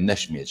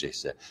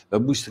müəyyənləşməyəcəksə və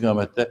bu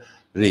istiqamətdə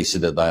reysi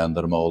də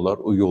dayandırmaq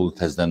olar, o yolu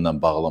təzədən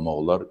bağlamaq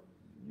olar,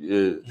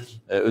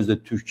 özdə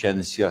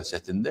Türkiyənin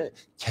siyasətində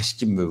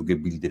kəskin mövqe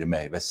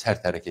bildirmək və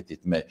sərt hərəkət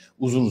etmək,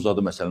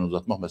 uzun-uzadı məsələni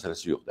uzatmaq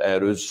məsələsi yoxdur.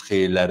 Əgər öz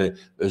xeyirləri,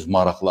 öz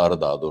maraqları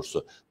daha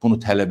doğrusu bunu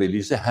tələb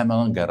edirsə,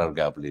 həmin qərar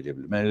qəbul edə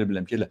bilir. Mən elə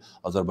biləm ki,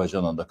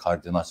 Azərbaycanla da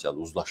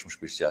koordinasiyalı, uzlaşmış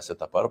bir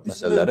siyasət aparıb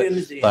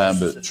məsələləri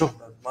dayanır.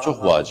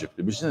 Çox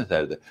vacibdir. Birisi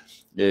nətərdir?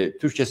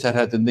 Türkiyə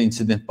sərhədində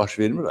insident baş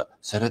vermir,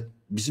 sərhəd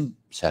bizim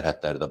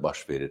sərhədlərdə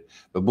baş verir.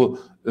 Və bu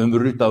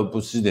ömürlük də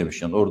bu siz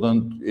demişkən,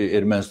 oradan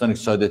Ermənistan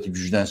iqtisadiyyatı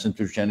güclənsin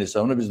Türkiyənin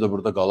hesabına, biz də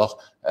burada qalaq,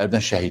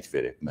 ərdən şəhid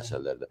verək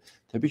məsələlərdə.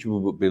 Təbii ki,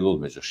 bu belə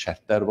olmayacaq.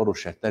 Şərtlər var, o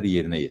şərtlər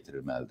yerinə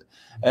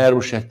yetirilməlidir. Əgər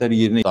bu şərtlər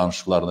yerinə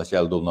danışıqlarındakı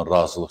əldə olunan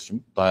razılıq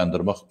kimi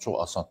dayandırmaq çox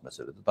asan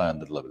məsələdir,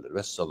 dayandırıla bilər.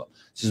 Və salam.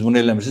 Siz bunu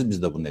eləmirsiniz,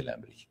 biz də bunu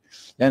eləmirik.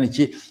 Yəni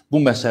ki, bu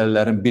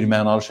məsələlərin bir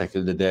mənalı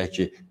şəkildə deyək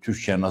ki,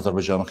 Türkiyənin,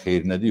 Azərbaycanın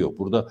xeyrinədir, yox.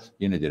 Burada,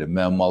 yenə deyirəm,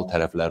 müəmmalı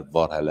tərəflər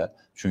var hələ.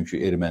 Çünki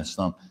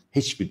Ermənistan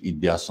heç bir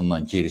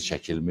iddiasından geri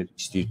çəkilmir.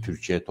 İstəyir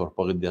Türkiyə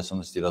torpaq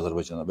iddiasını, istəyir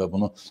Azərbaycana və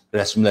bunu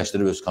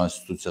rəsmiləşdirib öz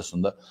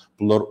konstitusiyasında.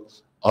 Bunlar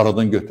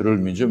aradan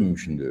götürülməyincə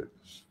mümkün deyil.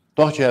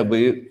 Tutaq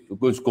ki,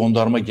 bu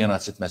qondarma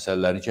genosid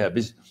məsələlərini ki,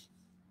 biz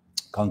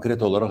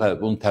konkret olaraq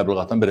bunun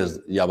təbliğatını biraz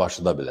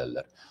yavaşıda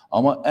bilərlər.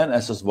 Amma ən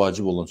əsas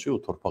vacib olan şey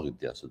o torpaq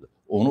iddiasıdır.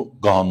 Onu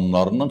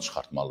qanunlarından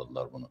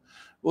çıxartmalıdırlar bunu.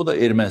 O da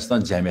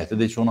Ermənistan cəmiyyəti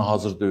də heç ona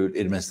hazır deyil,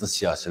 Ermənistan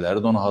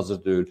siyasiləri də ona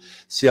hazır deyil.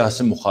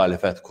 Siyasi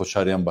müxalifət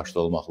Koçaryan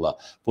başda olmaqla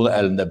bunu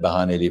əlində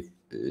bəhanə edib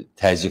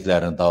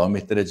təzyiqlərini davam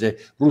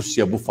etdirəcək.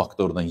 Rusiya bu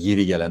faktordan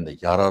yeri gələndə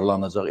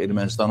yararlanacaq.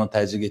 Ermənistanı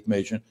təzyiq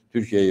etmək üçün,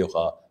 Türkiyə yox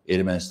ha,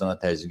 Ermənistana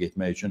təzyiq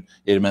etmək üçün,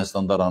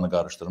 Ermənistanda aranı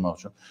qarışdırmaq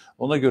üçün.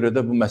 Ona görə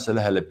də bu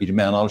məsələ hələ bir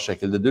mənalı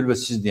şəkildə deyil və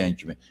siz deyən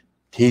kimi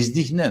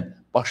tezliklə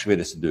baş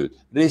verisi deyil.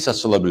 Reys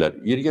açıla bilər.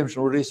 Yeri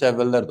gəlmişən, o reys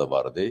əvvəllər də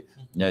var idi.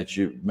 Yəni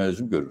ki, mən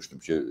özüm görmüşdüm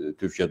ki,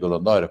 Türkiyədə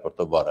olanda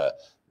aeroportda var,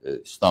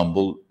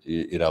 İstanbul,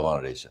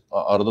 İrəvan reysi.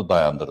 Arada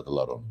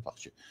dayandırdılar onu.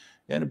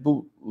 Yəni, bu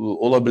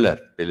ola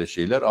bilər belə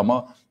şeylər,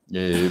 amma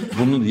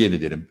bunu yeni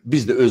deyirəm.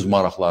 Biz də öz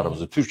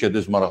maraqlarımızı, Türkiyədə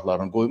öz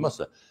maraqlarını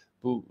qoymasa,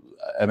 bu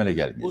əmələ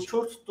gəlməyəcək. Bu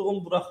kör tutduğum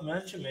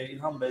buraxmayan kimi,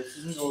 İlham bəy,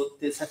 sizin o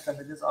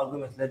səsləndirdiyiniz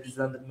arqumentləri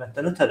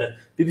gücləndirməkdən ötəri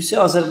BBC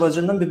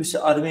Azərbaycandan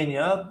BBC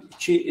Armeniya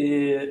iki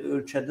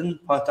ölkənin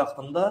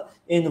paytaxtında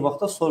eyni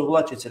vaxtda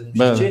sorğular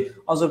keçirilmişdir ki,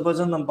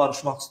 Azərbaycanla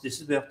barışmaq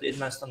istəyirsiniz və yaxud da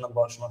Ermənistanla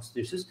barışmaq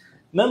istəyirsiniz.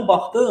 Mən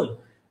baxdım,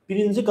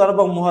 birinci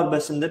Qarabağ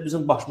müharibəsində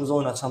bizim başımıza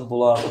oynaçan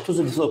bunlar, 30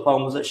 il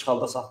torpağımızı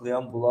işğalda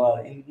saxlayan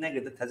bunlar, indi nə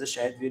qədər təzə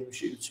şəhid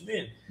vermişik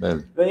 3000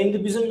 və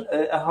indi bizim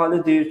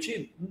əhali deyir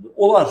ki,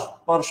 olar,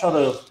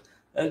 barışarıq.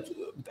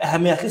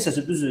 Əhəmiyyətli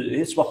səsi düzdür,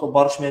 heç vaxt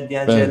barışmayan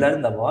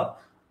deyəcəklərin də var.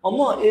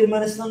 Amma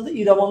Ermənistanda,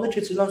 İrəvanda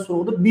keçirilən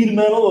sorğuda bir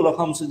mənalı olaraq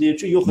hamısı deyir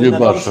ki, yox, nə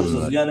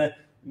barışırsınız? Yəni,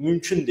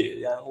 mümkün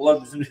deyil. Yəni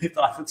onlar bizim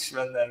tarixi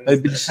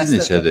düşmənlərimiz. Bilirsiniz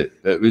neçədir?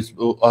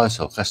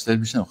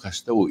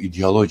 Xəstə o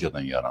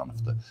ideologiyadan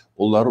yaranıbdır.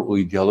 Onlar o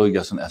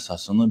ideologiyasının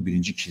əsasını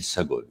birinci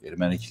kilsə qoyur,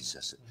 erməni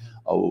kilsəsi.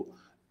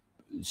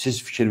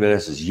 Siz fikir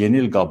verəsiniz, yeni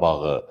il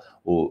qabağı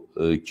o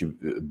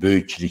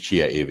böyük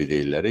Kilikiya evi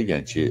deyirlər,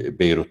 yəni ki,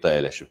 Beyrutda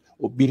əyləşib.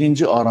 O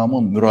birinci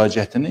aramın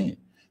müraciətini,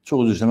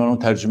 çox üzr istəyirəm, mən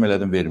onu tərcümə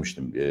elədim,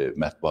 vermişdim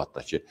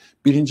mətbuatdakı.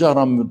 Birinci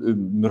aram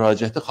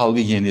müraciəti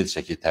xalqı yeni il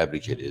çəkir,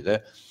 təbrik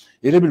edir.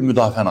 Elə bir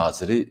müdafiə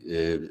naziri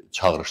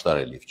çağırışlar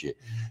eləyib ki,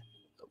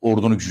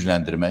 ordunu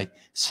gücləndirmək,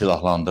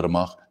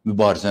 silahlandırmaq,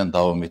 mübarizəni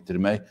davam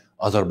etdirmək,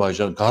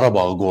 Azərbaycan,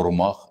 Qarabağı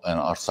qorumaq,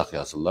 yəni Arsaq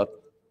yazırlar,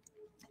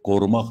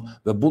 qorumaq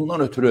və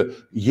bundan ötürü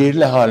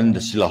yerli əhalini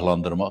də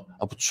silahlandırmaq.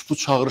 Bu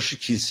çağırışı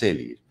kilsə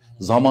eləyir.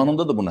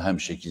 Zamanında da bunu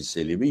həmişə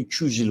kilsə eləyib.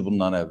 200 il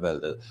bundan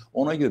əvvəldə.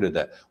 Ona görə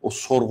də o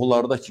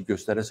sorğularda ki,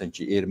 göstərəsən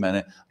ki,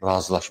 erməni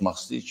razılaşmaq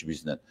istəyir ki,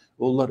 bizlə.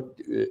 Onlar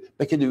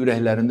bəlkə də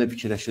ürəklərində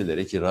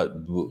fikirləşirlər ki,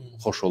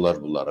 xoş olar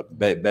bunlara.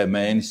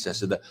 Müəyyən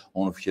hissəsi də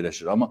onu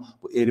fikirləşir. Amma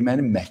bu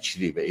erməni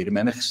məkri və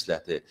erməni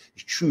xisləti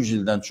 200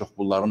 ildən çox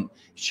bunların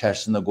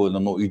içərisində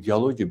qoyulan o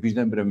ideologiya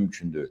birdən-birə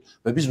mümkün deyil.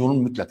 Və biz bunu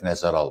mütləq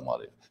nəzərə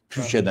almalıyıq.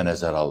 Türkiyə də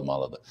nəzərə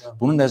almalıdır.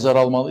 Bunu nəzərə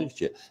almalıyıq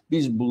ki,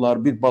 biz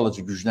bunlar bir balaca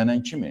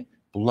güclənən kimi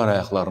bunlar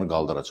ayaqlarını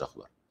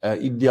qaldıracaqlar.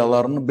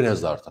 İddialarını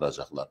biraz da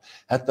artıracaqlar.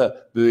 Hətta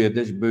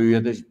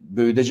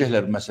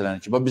böyüdəcəklər məsələni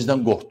ki,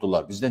 bizdən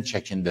qorxdular, bizdən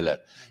çəkindilər.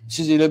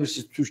 Siz elə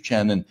bilirsiniz,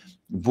 Türkiyənin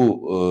bu,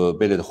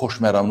 belə də,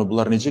 xoş məramını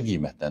bunlar necə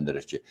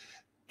qiymətləndirir ki,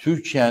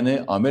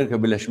 Türkiyəni Amerika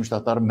Birləşmiş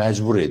Ştatları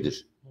məcbur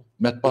edir.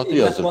 Mətbuatı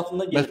yazır.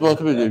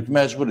 Mətbuatı bilir ki,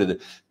 məcbur edir.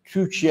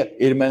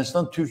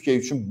 Ermənistan Türkiyə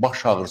üçün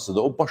baş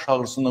ağrısıdır. O baş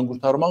ağrısından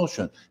qurtarmaq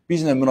üçün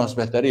bizlə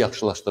münasibətləri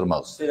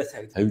yaxşılaşdırmaq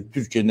istəyir.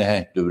 Türkiyə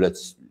nəhəng dövlət,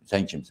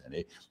 sən kimsən?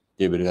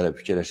 Bir qədər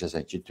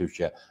fikirləşəsən ki,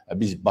 Türkiyə,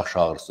 biz baş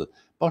ağrısı.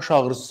 Baş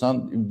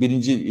ağrısısan,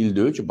 birinci il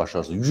deyil ki, baş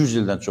ağrısı. 100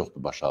 ildən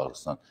çoxdur baş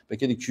ağrısısan.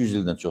 Bəlkə də 200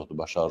 ildən çoxdur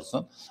baş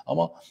ağrısısan.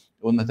 Amma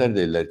o nətər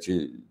deyirlər ki,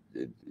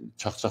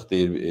 çax-çax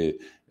deyir,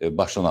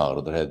 başın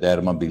ağrıdır,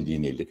 dərman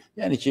bildiyin eldir.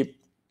 Yəni ki,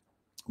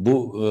 bu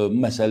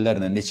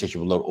məsələlərlə neçə ki,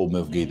 bunlar o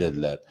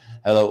mövqeydədirlər.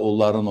 Hələ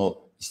onların o,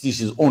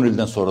 istəyirsiniz 10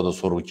 ildən sonra da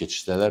sorğu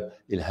keçirsələr,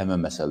 elə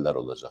həmən məsələlər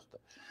olacaqdır.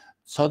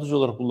 Sadəcə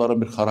olaraq bunların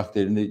bir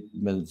xarakterini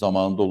mən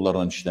zamanında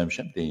onlarla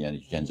işləmişəm,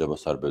 yəni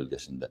Gəncəbasar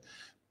bölgəsində.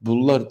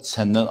 Bunlar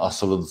səndən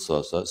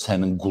asılıdırsa,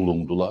 sənin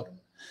qulundular.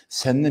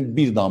 Səndən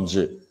bir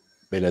damcı,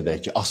 belə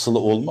deyək ki, asılı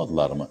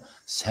olmadılar mı?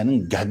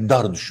 Sənin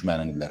qəddar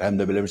düşmənindirlər. Həm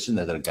də belə bilirsiniz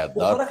nədir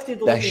qəddar,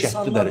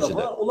 dəhşətli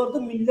dərəcədə. Onlarda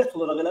millət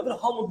olaraq elə bir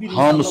hamı bir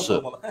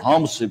insandan olmalı.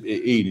 Hamısı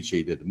eyni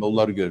şeydir.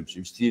 Onları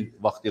görmüşüm. İstəyir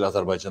vaxtilə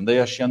Azərbaycanda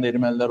yaşayan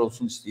ermənilər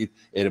olsun, istəyir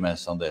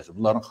Ermənistanda yaşayan.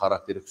 Bunların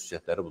xarakteri,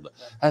 xüsusiyyətləri budur.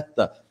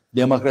 Hətta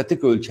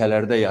demokratik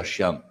ölkələrdə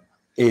yaşayan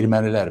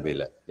ermənilər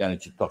belə, yəni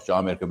ki, tutaq ki,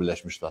 Amerika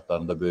Birləşmiş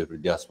Ştatlarında böyük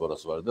bir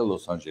diasporası var da,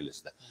 Los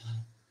Angelesdə.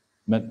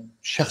 Mən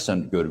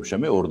şəxsən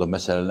görmüşəm, orada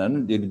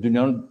məsələlərin,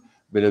 dünyanın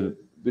belə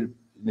bir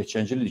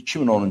neçənci ildir,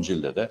 2010-cu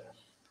ildə də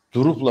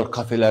durublar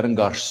kafelerin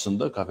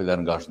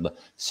qarşısında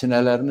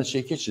sinələrinə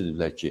şey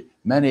keçirdilər ki,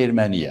 mən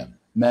erməniyəm,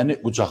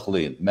 məni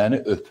qucaqlayın, məni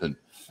öpün,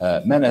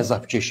 mən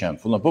əzabkeşəm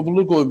falan.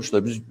 Bunu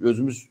qoymuşlar, biz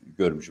özümüz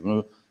görmüşük.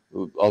 Bunu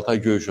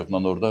Altay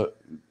Göyüşovla orada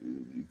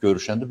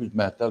görüşəndə biz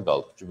məəttəl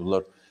qaldıq ki,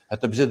 bunlar,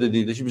 hətta bizə də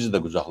deyildi ki, bizi də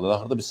qucaqlayır.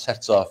 Axırda biz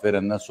sərt cavab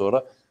verəndən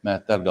sonra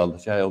məəttəl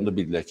qaldıq ki, onda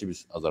bildilər ki,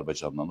 biz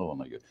Azərbaycandan da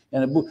ona görə.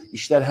 Yəni, bu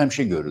işlər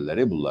həmişə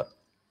görürlər, bunlar.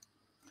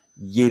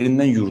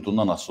 Yerindən,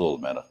 yurdundan asılı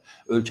olmayaraq,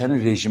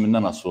 ölkənin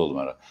rejimindən asılı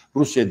olmayaraq.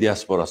 Rusiya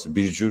diasporası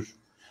bir cür,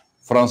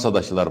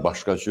 Fransadakılar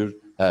başqa cür,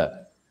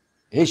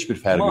 heç bir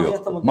fərqi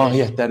yoxdur.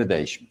 Mahiyyətləri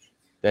dəyişmir.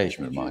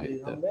 Dəyişmir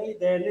mahiyyətləri.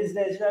 Dəyərli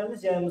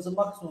izləyicilərimiz, yayımızı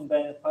maksimum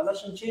bəyənib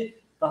paylaşın ki,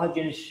 daha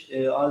geniş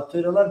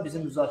auditoriyalar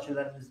bizim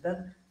müzakirələrimizdən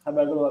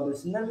xəbərdar ola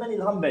bilsinlər. Mən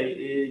İlham bəy,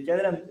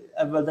 gəlirəm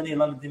əvvəldən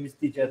elan etdiyimiz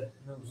digər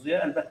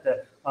mövzuya. Əlbəttə,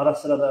 ara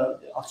sırada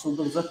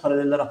açıldıqca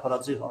paralellər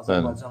aparacaq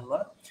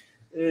Azərbaycanla.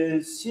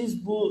 Siz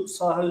bu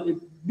sahə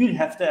bir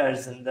həftə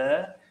ərzində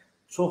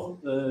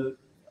çox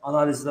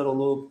analizlər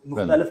olub,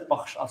 müxtəlif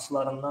baxış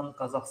açılarından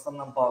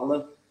Qazaxıstanla bağlı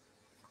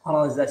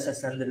analizlər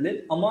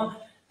səsləndirilib. Amma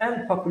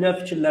ən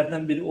populyar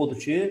fikirlərdən biri odur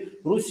ki,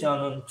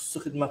 Rusiyanın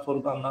xüsusi xidmət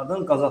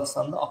orqanlarının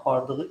Qazaxıstanda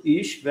apardığı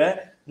iş və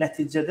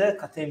nəticədə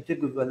KTMT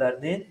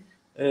qüvvələrinin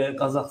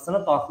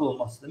Qazaxıstana daxil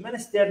olmasıdır.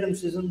 Mən istəyərdim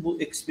sizin bu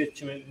ekspert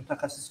kimi,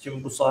 mütəxəssis kimi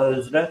bu sahə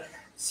üzrə,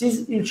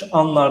 siz ilk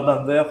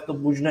anlardan və yaxud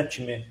da bu günə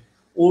kimi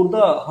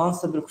orada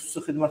hansısa bir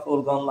xüsusi xidmət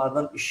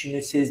orqanlarından işini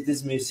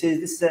sezdinizmi?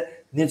 Sezdinizsə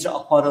necə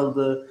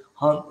aparıldı?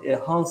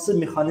 Hansı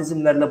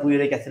mexanizmlərlə bu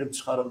yerə gətirib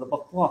çıxarıldı?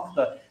 Bax, bu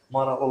haqda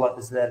maraqlı olar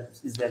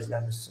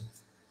izləyicilərimiz üçün.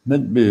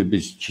 Mən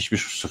biz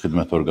keçmiş xüsusi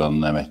xidmət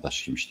orqanının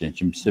əməkdaşı kimi işləyən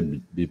kimi sizə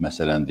bir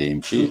məsələni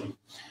deyim ki,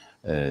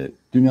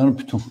 dünyanın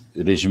bütün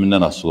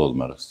rejimindən asılı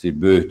olmaraq,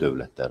 böyük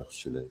dövlətlər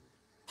xüsusilə,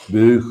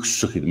 böyük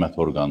xüsusi xidmət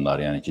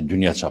orqanları, yəni ki,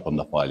 dünya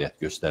çapında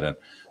fəaliyyət göstərən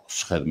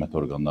xüsusi xidmət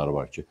orqanları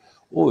var ki,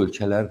 o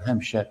ölkələrin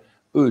həmişə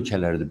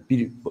ölkələrdə,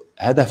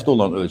 hədəfdə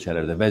olan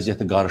ölkələrdə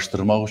vəziyyəti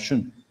qarışdırmaq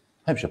üçün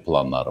həmişə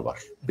planları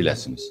var,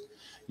 biləsiniz.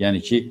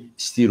 Yəni ki,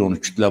 istəyir onu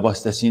kütlə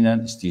vasitəsilə,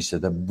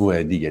 istəyirsə də bu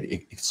və digər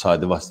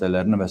iqtisadi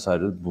vasitələrinə və s.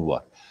 bu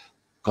var.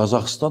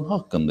 Qazaxıstan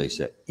haqqında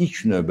isə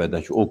ilk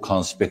növbədəki o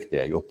konspekt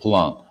deyək, o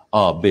plan,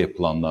 A, B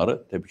planları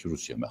təbii ki,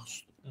 Rusiya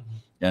məxsusdur.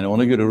 Yəni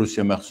ona görə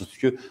Rusiya məxsusdur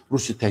ki,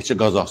 Rusiya təkcə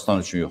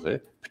Qazaxıstan üçün yox,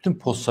 bütün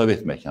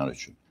postsovet məkanı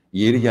üçün.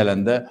 Yeri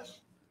gələndə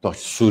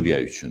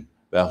Suriya üçün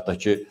və yaxud da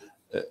ki,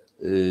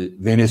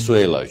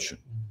 Venezuela üçün.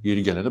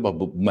 Yeri gələndə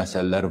bu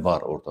məsələlər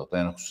var ortada.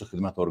 Yəni xüsusi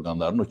xidmət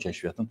orqanlarının o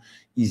kəşfiyyatın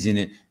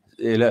izini,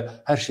 elə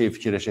hər şeyi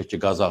fikirləşək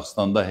ki,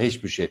 Qazaxıstanda heç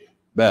bir şey,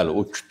 bəli,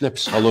 o kütlə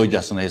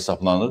psixologiyasına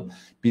hesablanır.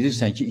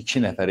 Bilirsən ki,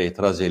 2 nəfər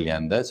etiraz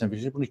eləyəndə, sən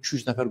bilirsən ki, bunu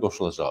 200 nəfər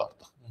qoşulacaq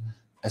artıq.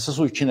 Əsas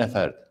o 2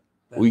 nəfərdir.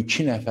 O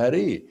 2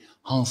 nəfəri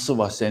hansı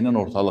vasitə ilə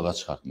ortalığa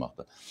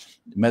çıxartmaqdır.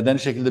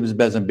 Mədəni şəkildə biz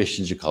bəzən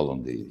 5-ci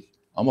kolon deyirik.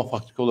 Amma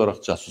faktiki olaraq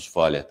casus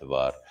fəaliyyəti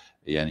var.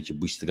 Yəni ki,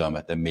 bu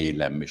istiqamətdə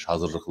meyillənmiş,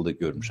 hazırlıqlı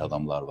görmüş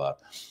adamlar var.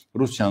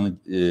 Rusiyanın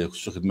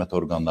xüsusi xidmət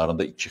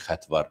orqanlarında 2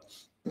 xət var.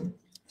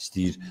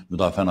 İstəyir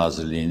Müdafiə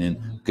Nazirliyinin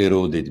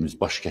QIRIR dediyimiz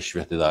Baş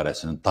Kəşfiyyat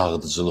İdarəsinin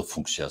dağıdıcılıq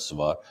funksiyası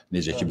var.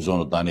 Necə ki, biz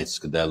onu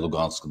Donetskdə,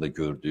 Luganskda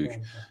gördük.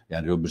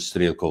 Yəni, o bir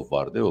Strelkov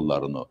vardı,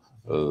 onların o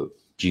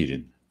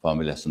QIRIR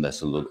familiyasında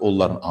əsl oldu.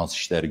 Onların hansı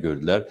işləri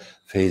gördülər,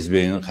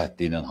 FSB-nin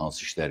xətti ilə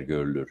hansı işlər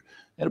görülür.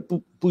 Yəni,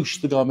 bu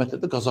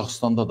istiqamətdə də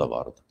Qazaxıstanda da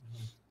vardı.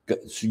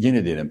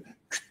 Yenə deyirəm,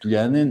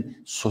 kütlənin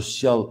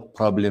sosial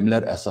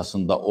problemlər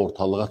əsasında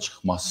ortalığa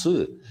çıxması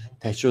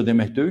təkcə o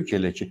demək deyil ki,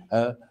 elə ki,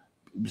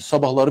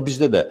 sabahları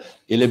bizdə də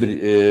elə bir,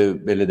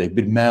 belə deyək,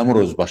 bir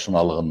məmur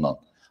özbaşınalığından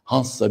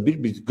hansısa bir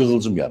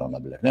qığılcım yarana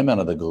bilər. Nə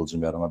mənada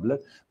qığılcım yarana bilər?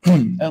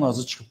 Ən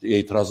azı çıxıb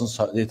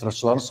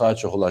etirazçıların sayı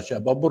çox olar ki,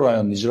 bu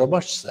rayonun icra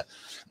başçısı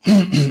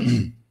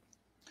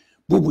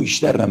bu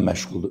işlərlə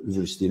məşğuldur.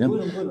 Üzr istəyirəm.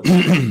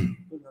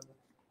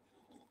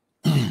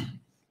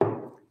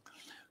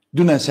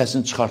 Dünən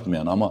səsini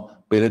çıxartmayan, amma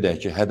belə deyək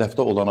ki,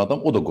 hədəfdə olan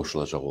adam, o da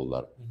qoşulacaq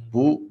onlar.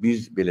 Bu,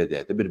 biz belə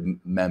deyək də, bir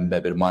mənbə,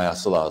 bir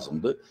mayası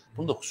lazımdır.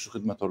 Bunu da xüsusi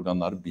xidmət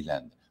orqanları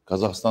biləndir.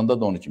 Qazaxıstanda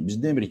da onun kimi.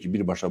 Biz demirik ki,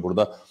 birbaşa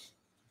burada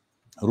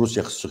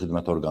Rusiya xüsusi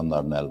xidmət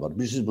orqanlarının əli var.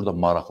 Bilirsiniz, burada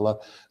maraqlar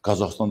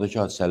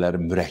Qazaxıstandakı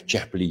hadisələrin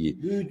mürəkkəbliyi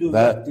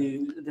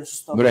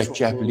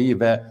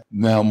və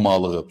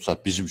müəmmalığı,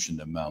 bizim üçün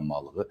də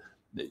müəmmalığı,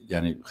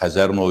 yəni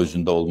Xəzərin o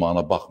özündə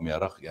olmağına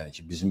baxmayaraq, yəni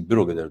ki, bizim bir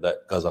o qədər də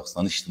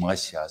Qazaxıstanın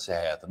ictimai-siyasi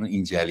həyatının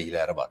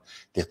incəlikləri var.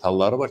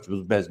 Detalları var ki,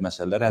 biz bəzi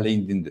məsələləri hələ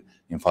indi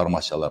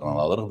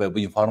informasiyalarla alırıq və bu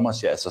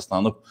informasiya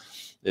əsaslanıb,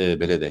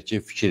 belə deyək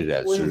ki, fikir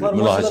irəli sürülür. O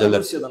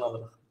informasiyaları Rusiyadan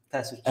alırıq,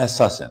 təəssüf.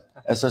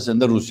 Əsasən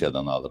də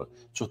Rusiyadan alırıq.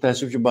 Çox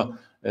təəssüf ki,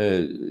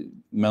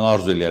 mən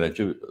arzu eləyərəm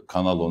ki,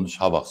 Kanal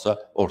 13 ha vaxtsa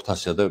Orta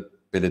Asiyada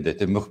belə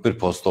deyək, müxbir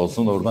post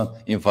olsun, oradan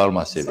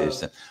informasiya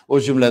versin. O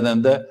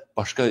cümlədən də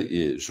başqa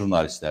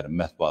jurnalistlərin,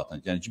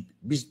 mətbuatın, yəni ki,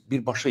 biz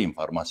birbaşa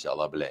informasiya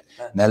ala bilək.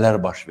 Nələr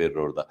baş verir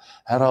orada?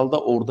 Hər halda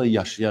orada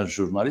yaşayan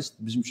jurnalist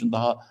bizim üçün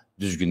daha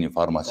düzgün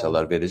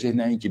informasiyalar verəcək.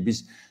 Nəinki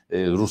biz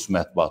Rus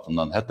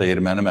mətbuatından, hətta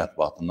erməni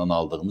mətbuatından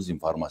aldığımız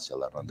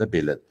informasiyalarla da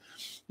belədir.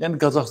 Yəni,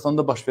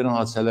 Qazaxıstanda baş verən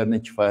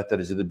hadisələrlə kifayət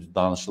dərəcədə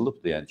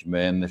danışılıbdır, yəni ki,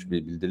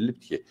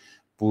 bildirilibdir ki,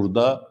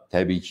 burada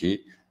təbii ki,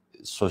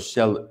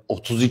 sosial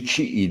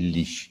 32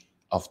 illik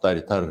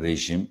avtoritar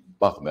rejim,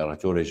 baxmayaraq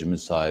ki, o rejimin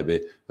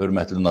sahibi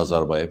hörmətli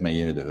Nazarbayev, mən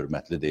yenə də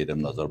hörmətli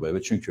deyirəm Nazarbayevə,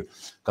 çünki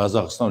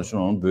Qazaxıstan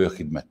üçün onun böyük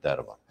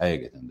xidmətləri var,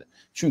 həqiqətən də.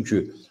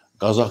 Çünki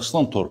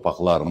Qazaxıstan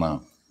torpaqlarına,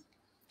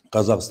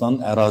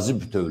 Qazaxıstanın ərazi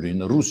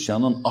bütövlüyünə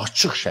Rusiyanın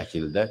açıq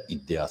şəkildə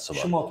iddiası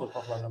var. Şimal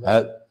torpaqlarına.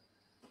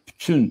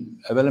 Bütün,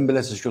 əvvələn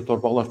biləsiniz ki, o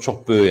torpaqlar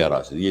çox böyük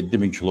ərazidir,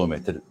 7000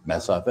 kilometr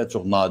məsafə,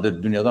 çox nadir,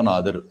 dünyada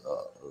nadir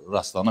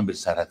rastlanan bir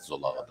sərhəd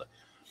zolağıdır.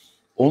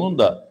 Onun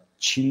da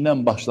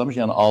Çindən başlamış,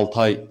 yəni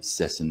Altay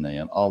hissəsindən,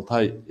 yəni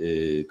Altay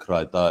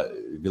krayda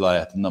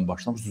vilayətindən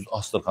başlamış,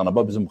 Astrxana,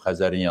 bizim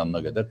Xəzərin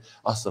yanına qədər,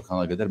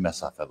 Astrxana qədər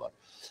məsafə var.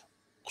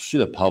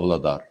 Xüsusilə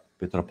Pavlodar,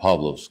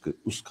 Petropavlovsk,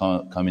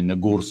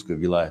 Ust-Kamenogorsk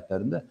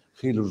vilayətlərində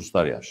xeyli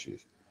ruslar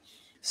yaşayır.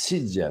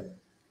 Sizcə,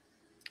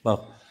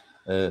 bax,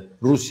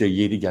 Rusiya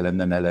yeri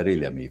gələndə nələr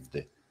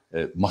eləməyibdir?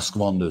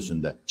 Moskvanın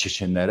özündə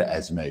çeçenləri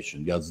əzmək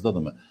üçün,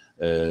 yazıdadırmı,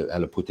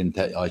 hələ Putin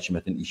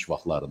hakimiyyətin ilk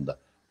vaxtlarında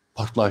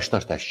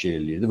partlayışlar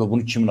təşkil edirdi və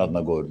bunu kimin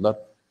adına qoyurdular?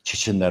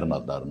 Çeçenlərin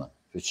adlarına.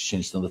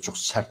 Çeçenistanda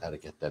çox sərt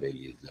hərəkətlər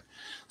eləyirdilər.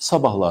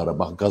 Sabahları,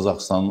 bax,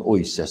 Qazaxıstanın o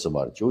hissəsi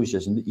var ki, o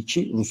hissəsində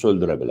 2 Rus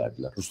öldürə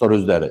bilərdilər. Ruslar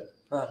özləri.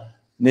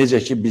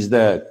 Necə ki,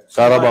 bizdə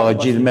Qarabağa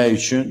girmək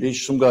üçün,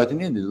 Sumqayıtı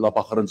neydi? Lap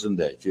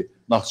axırıncında ki,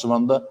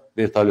 Naxçıvanda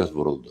vertolyot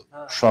vuruldu.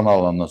 Şuşanı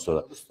alandan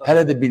sonra.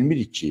 Hələ də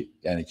bilmirik ki,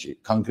 yəni ki,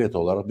 konkret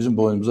olaraq bizim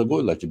boynumuza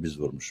qoyurlar ki, biz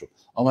vurmuşuq.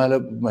 Amma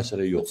hələ bu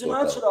məsələ yoxdur.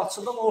 Cinayət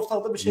şərhçıdan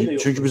ortaqda bir şey də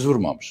yoxdur. Çünki biz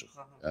vurmamışıq.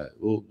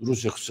 O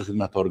Rusiya xüsusi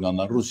xidmət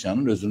orqanları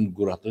Rusiyanın özünün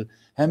quratığı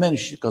həmən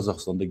işi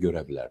Qazaxıstanda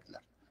görə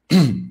bilərdilər.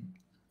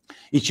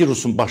 2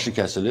 Rusun başı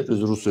kəsilir,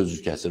 Rus sözü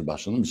kəsir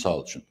başını,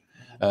 misal üçün.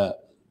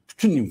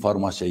 Bütün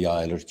informasiya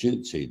yayılır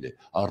ki,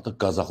 artıq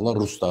Qazaxlar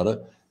Rusları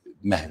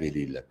məhv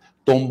edirlər.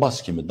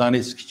 Donbas kimi,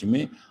 Donetsk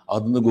kimi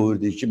adını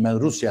qoyurdu ki, mən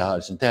Rusiya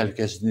əhalisinin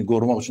təhlükəsizliyini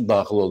qorumaq üçün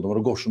daxil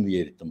oldum, qoşunu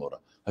yeritdim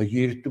ora.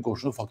 Yeritdi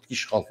qoşunu faktiki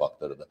işğal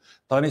faktorudur.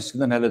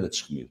 Donetskdən hələ də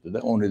çıxmıyordı da,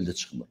 10 ildə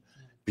çıxmır.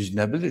 Biz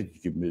nə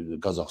bilirdik ki,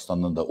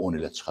 Qazaxıstandan da 10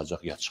 ilə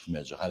çıxacaq, ya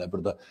çıxmayacaq. Hələ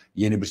burada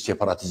yeni bir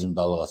separatizm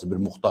dalğası, bir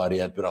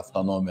muxtariyyət, bir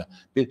avtonomiya.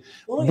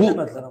 Onu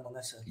eləmədilər amma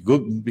nəsə.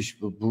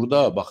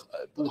 Burada, bax,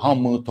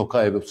 hamı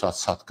Tokayev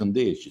satqın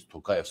deyil ki,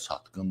 Tokayev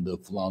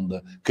satqındır,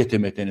 filandır,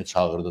 KTMT-ni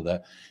çağırdı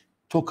da.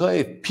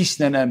 Tokayev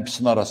pislə ən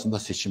pisin arasında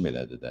seçim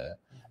elədi də.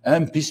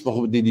 Ən pis,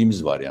 bax,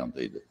 dediyimiz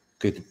variantıydı.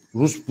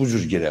 Rus bu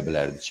cür girə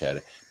bilərdi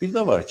içəri. Bir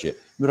də var ki,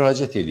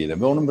 müraciət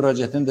edirəm və onun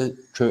müraciətinin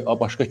də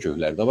başqa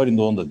kökləri də var,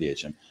 indi onu da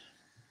deyəcəm.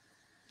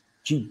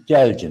 Ki,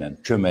 gəlginən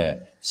köməyə,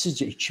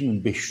 sizcə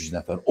 2500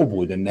 nəfər o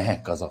boyda nəhəng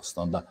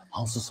Qazaxıstanda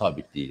hansı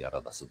sabitliyi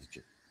yaradasıdır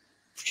ki?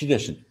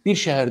 Fikirləşin, bir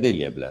şəhərdə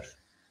eləyə bilər.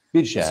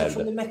 Bir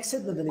şəhərdə.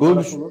 Məqsəd nədir?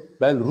 İqarat olur?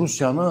 Bəli,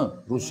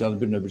 Rusiyanı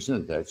bir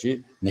növbürsünə deyər ki,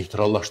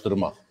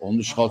 neytrallaşdırmaq.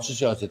 Onun işğalçı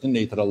siyasətini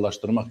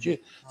neytrallaşdırmaq ki,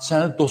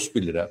 səni dost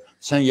bilirəm,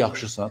 sən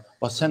yaxşısan,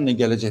 bax, sənlə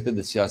gələcəkdə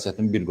də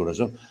siyasətimi bir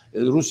quracam.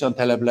 Rusiyanın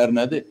tələbləri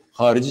nədir?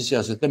 Xarici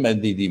siyasətdə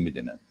mən dediyimi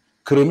denən.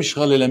 Krımı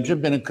işğal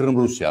eləmişəm, mənim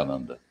Krım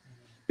Rusiyanındır.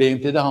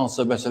 BMT-də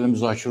hansısa məsələ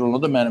müzakirə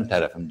olanda mənim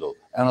tərəfimdə ol.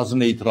 Ən azı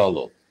neytral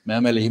ol.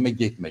 Mənim əleyhimə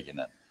getmə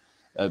yenə.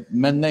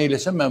 Mən nə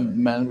eləsəm,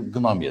 məni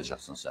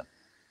qınamayacaqsın sən.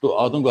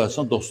 Adın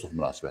qoyarsan dostluq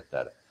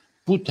münasibətləri.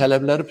 Bu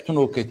tələbləri bütün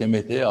o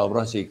KTMT,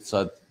 Avrasiya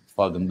İqtisad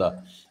İttifaqında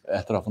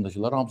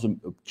ətrafındakiler hamısı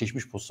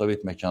keçmiş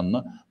postsovet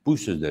məkanına bu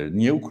sözləri.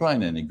 Niyə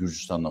Ukrayna ilə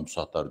Gürcüstanla bu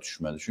saatları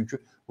düşmədi? Çünki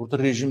orada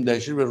rejim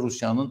dəyişir və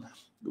Rusiyanın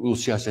o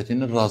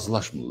siyasətindən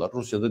razılaşmırlar.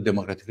 Rusiyada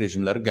demokratik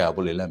rejimləri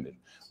qəbul eləmir.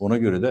 Ona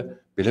görə də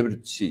belə bir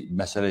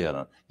məsələ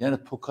yaranır.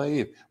 Yəni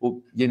Tokayev, o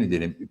yeni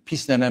deyirəm,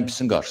 pislə ən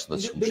pisin qarşısında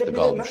çıxmışdı,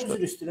 qalmışdı. Mən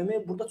üzr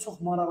istəyirəm, burada çox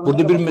maraqlı.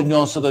 Burada bir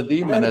nüansı da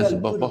deyim, mən əziz,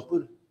 bax,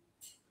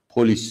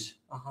 polis.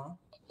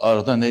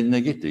 Arada nə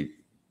getdi?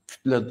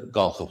 Kütlə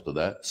qalxıbdı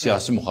da,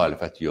 siyasi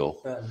müxalifət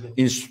yox,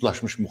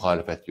 institutlaşmış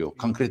müxalifət yox,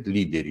 konkret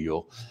lideri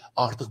yox.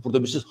 Artıq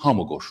burada bilirsiniz,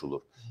 hamı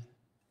qoşulur.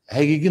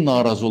 Həqiqi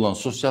narazı olan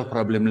sosial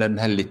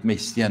problemlərini həll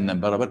etmək istəyənlə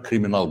bərabər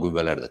kriminal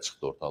qüvvələr də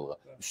çıxdı ortalığa.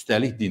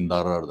 Üstəlik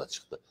dindarlar da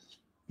çıxdı.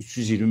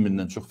 320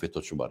 mindən çox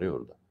fetoçu var ya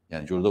orada.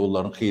 Yəni ki, orada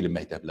onların xeyli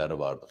məktəbləri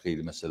vardı,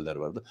 xeyli məsələlər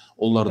vardı.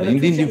 Onlar da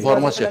indi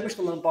informasiya...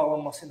 Onların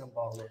bağlanması ilə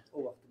bağlı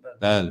o vaxt.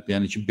 Bəli,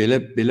 yəni ki,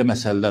 belə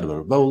məsələlər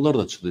var və onlar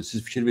da çıxdı.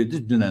 Siz fikir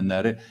verdiniz,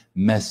 dünənləri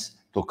məhz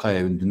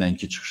Tokayevin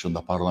dünənki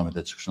çıxışında,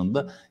 parlamentə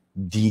çıxışında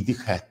dini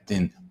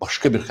xəttin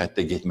başqa bir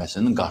xəttə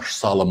getməsinin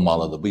qarşısı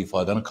alınmalıdır. Bu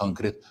ifadəni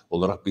konkret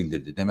olaraq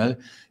bildirdi. Deməli,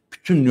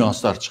 bütün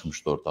nüanslar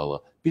çıxmışdı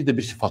ortalığa. Bir də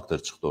bir faktor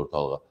çıxdı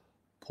ortalığa.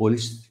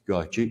 Polis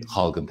güya ki,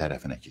 xalqın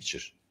tərəfinə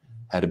keçir.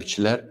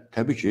 Hərbiçilər,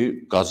 təbii ki,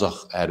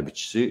 Qazax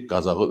hərbiçisi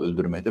Qazağı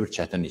öldürməkdə bir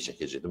çətinlik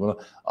çəkəcəkdir. Buna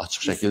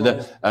açıq şəkildə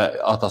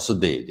atası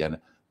deyil. Yəni,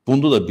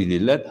 bunu da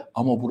bilirlər,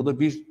 amma burada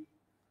bir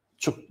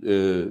çox,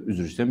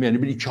 üzr istəyirəm,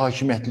 yəni bir iki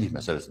hakimiyyətlik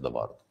məsələsi də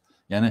vardır.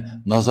 Yəni,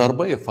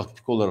 Nazarbayev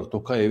faktiki olaraq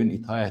Tokayevin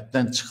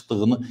itaətdən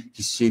çıxdığını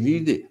hiss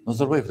edirdi.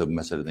 Nazarbayev da bu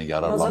məsələdən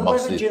yararlanmaq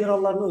istəyir. Nazarbayevin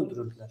generallarını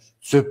öldürürdülər.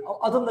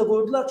 Adam da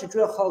qoydular ki,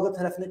 göyə xalqa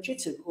tərəfinə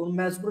keçib, onu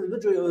məcbur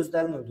edir, göyə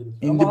özlərini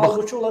öldürürdülər. Amma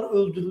halbuki onlar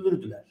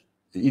öldürülürdülər.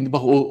 İndi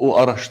bax, o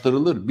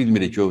araşdırılır,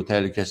 bilmirik ki, o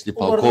təhlükəsizlik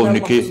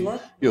polkovniki,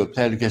 yox,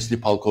 təhlükəsizlik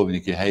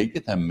polkovniki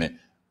həqiqətənmi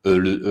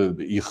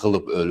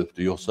yıxılıb,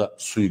 ölübdür, yoxsa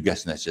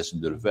sui-qəsd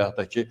nəticəsində ölüb və yaxud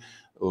da ki,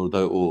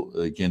 orada o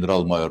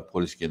general-mayor,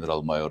 polis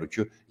general-mayoru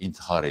ki,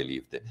 intihar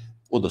eləyibdir.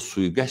 O da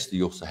sui-qəsddir,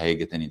 yoxsa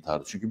həqiqətən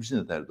intihardır. Çünki biz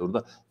nədərdir,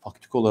 orada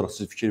faktiki olaraq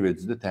siz fikir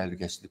verdinizdə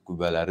təhlükəsizlik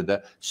qüvvələri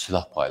də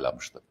silah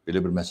paylamışdır. Belə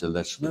bir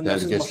məsələlər çıxdı.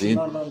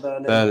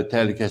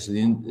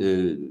 Təhlükəsizliyin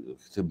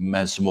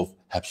Mənsimov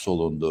həbs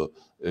olundu,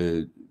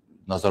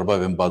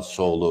 Nazarbayevin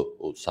bacısı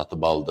oğlu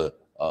satıb aldı,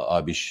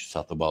 Abiş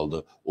satıb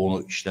aldı,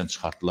 onu işdən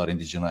çıxartdılar,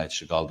 indi cinayət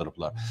işi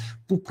qaldırıblar.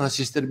 Bu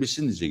proseslər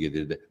bilsin necə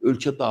gedirdi.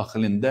 Ölkə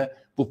daxilində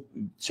bu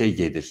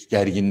gedir,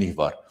 gərginlik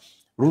var.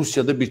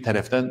 Rusiyada bir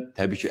tərəfdən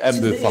təbii ki,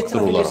 ən böyük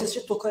faktor olaraq... Siz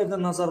ki, Tokayevlə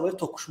Nazarbayev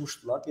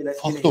toqquşmuşdular.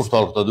 Faktor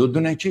ortalıqdadır.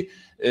 Dünənki,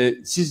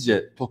 sizcə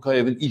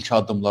Tokayevin ilk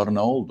addımları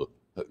nə oldu?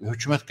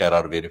 Hökumət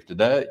qərar veribdi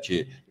də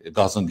ki,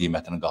 qazın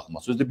qiymətinin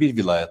qalxması. Özdə bir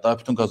vilayət daha,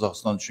 bütün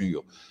Qazaxıstan üçün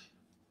yox.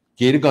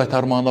 Geri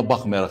qaytarmağına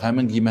baxmayaraq,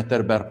 həmin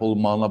qiymətlər bərpa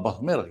olunmağına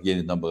baxmayaraq,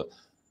 yenidən bu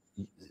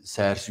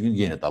səhərsi gün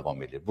yenə davam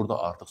edir. Burada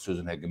artıq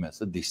sözün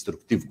həqiqətən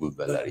destruktiv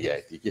qüvvələr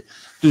yəqin ki,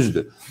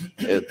 düzdür.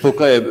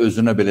 Tokayev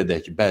özünə belə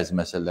deyək ki, bəzi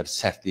məsələlər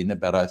sərtliyinə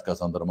bəraət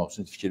qazandırmaq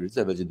üçün fikir verir.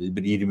 Əvvəlcə dedi,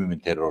 bir 20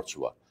 min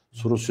terrorçu var.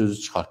 Sonra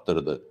sözü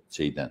çıxartdırdı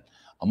şeydən.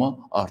 Amma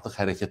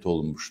artıq hərəkət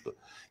olunmuşdu.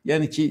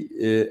 Yəni ki,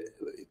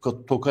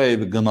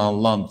 Tokayev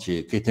qınanılan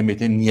ki,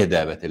 KTMT niyə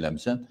dəvət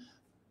eləmişsən?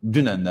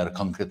 Dünənləri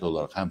konkret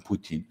olaraq həm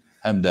Putin,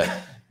 həm də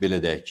belə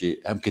deyək ki,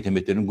 həm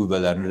KTMT-nin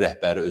qüvvələrinin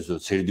rəhbəri özü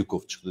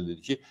Serdikov çıxdı,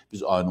 dedi ki,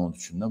 biz ayın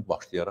 13-dən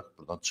başlayaraq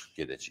buradan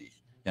çıxıb gedəcəyik.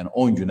 Yəni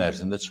 10 gün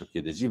ərzində çıxıb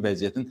gedəcəyik,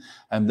 vəziyyətin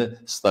həm də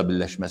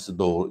stabilləşməsi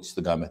doğru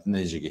istiqamətində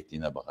necə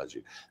getdiyinə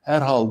baxacaq.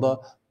 Hər halda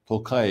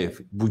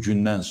Tokayev bu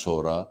gündən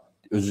sonra,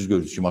 özünüz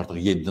görürsünüz ki, artıq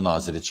 7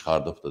 naziri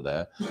çıxardıbdır da,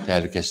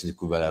 təhlükəsizlik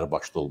qüvvələri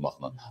başda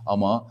olmaqla.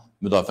 Amma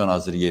Müdafiə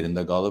naziri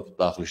yerində qalıb,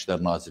 Daxili İşlər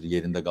naziri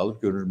yerində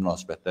qalıb, görünür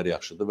münasibətlər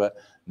yaxşıdır və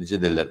necə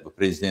deyirlər,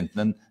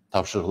 prezidentin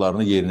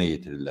tapşırıqlarını yerinə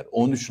yetirirlər.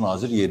 13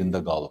 nazir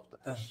yerində qalıbdır.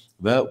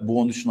 və bu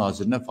 13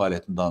 nazirinə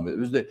fəaliyyətini davam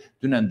edir. Özü də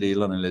dünən də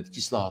elan elədi ki,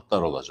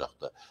 islahatlar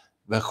olacaqdı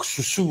və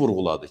xüsusi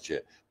vurğuladı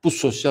ki, bu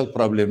sosial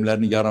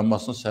problemlərin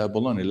yaranmasına səbəb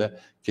olan elə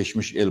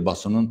keçmiş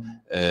Elbasının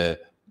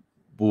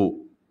bu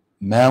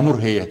məmur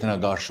heyətinə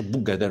qarşı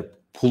bu qədər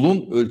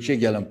pulun, ölkəyə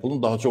gələn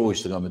pulun daha çox o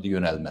istiqamətə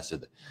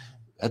yönəlməsidir.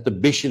 Hətta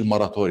 5 il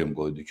moratorium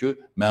qoydu ki,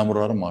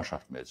 məmurların maaşı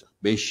artmayacaq.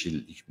 5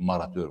 illik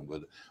moratorium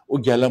qoydu. O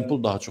gələn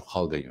pul daha çox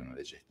xalqa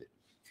yönələcəkdir.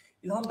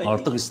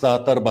 Artıq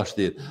islahatlar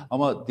başlayır.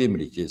 Amma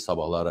demirik ki,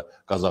 sabahları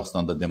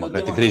Qazaxstanda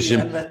demokratik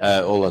rejim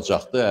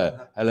olacaqdır.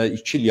 Hələ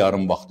 2 il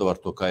yarım vaxtı var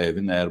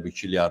Tokayevin, əgər bu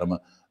 2 il yarımı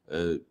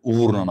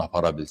uğurla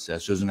apara bilsə,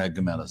 sözün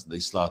həqqi mənasında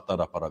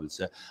islahatlar apara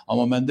bilsə.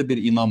 Amma məndə bir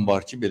inam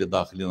var ki, belə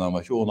daxili inam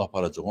var ki, onu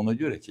aparacaq. Ona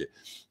görə ki,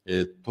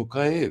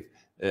 Tokayev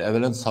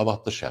əvvələn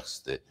savadlı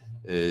şəxsdir,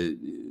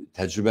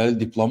 təcrübəli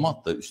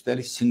diplomatdır.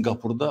 Üstəlik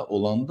Singapurda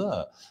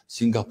olanda,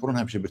 Singapurun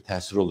həmişə bir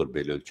təsiri olur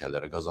belə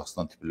ölkələrə,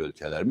 Qazaxstan tipli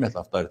ölkələrə,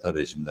 ümumiyyətlə avtoritar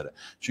rejimlərə.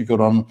 Çünki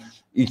oranın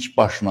ilk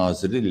baş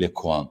naziri Le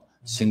Kuan,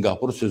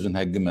 Singapur sözün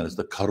həqqi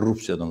mənasında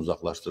korrupsiyadan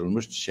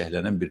uzaqlaşdırılmış,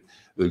 çiçəklənən bir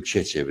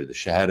ölkəyə çevirdi,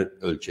 şəhər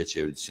ölkəyə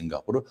çevirdi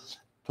Singapuru.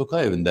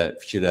 Tokayevin də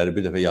fikirləri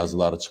bir dəfə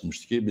yazıları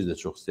çıxmışdı ki, biz də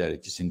çox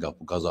istəyirik ki,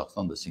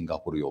 Qazaxstan da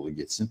Singapur yolu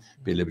geçsin.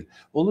 Belə bir.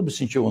 Ola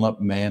bilsin ki, ona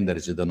müəyyən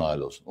dərəcədə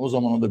nail olsun. O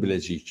zaman da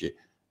biləcəyik ki,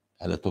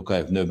 hələ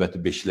Tokayev növbəti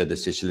 5 ilə də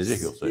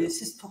seçiləcək yoxsa yox.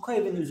 Siz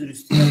Tokayevin üzr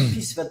üstündə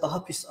pis və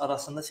daha pis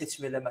arasında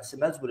seçim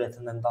eləməsi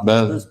məcburiyyətindən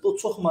danışdınız. Bu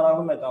çox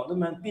maraqlı məqamdır.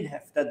 Mən bir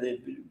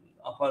həftədir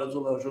aparıcı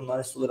olaraq,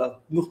 jurnalist olaraq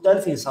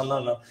müxtəlif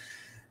insanlarla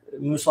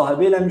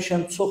müsahibə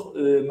eləmişəm, çox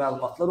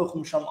məlumatlar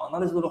oxumuşam,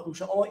 analizlər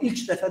oxumuşam. Amma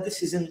ilk dəfədir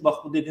sizin bax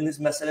bu dediyiniz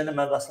məsələ ilə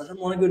mən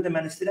rastlaşam. Ona görə də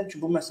mən istəyirəm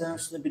ki, bu məsələnin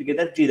üstündə bir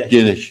qədər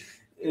gedək.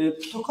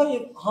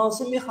 Tokayev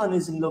hansı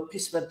mexanizmlə o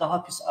pis və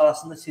daha pis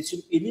arasında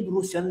seçim edib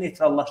Rusiyanı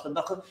neytrallaşdırdı?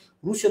 Axı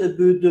Rusiyada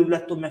böyük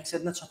dövlətdə o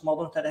məqsədinə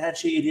çatmaqdan ötəri hər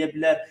şey eləyə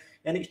bilər.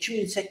 Yəni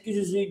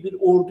 2800-lük bir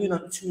ordu ilə,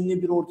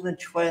 3000-lik bir ordu ilə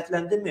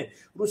kifayətləndirmi?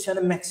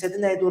 Rusiyanın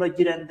məqsədi nə idi ora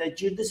girəndə?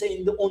 Girdisə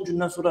indi 10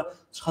 gündən sonra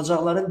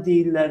çıxacaqların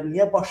deyirlər.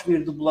 Niyə baş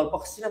verdi bunlar?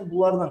 Bax istəyirəm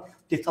bunlarla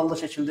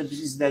detallı şəkildə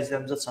biz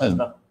izləyicilərimizə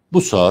çatdıraq.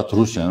 Bu saat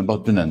Rusiyanın,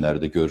 bax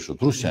dünənlərdə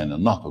görüşüldü, Rusiya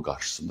ilə NATO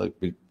qarşısında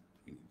bir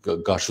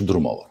qarşı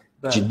durma var.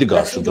 Ciddi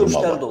qarşı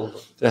durma var.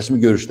 Rəsmi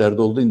görüşlər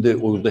də oldu. İndi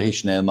orada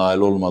heç nəyə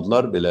nail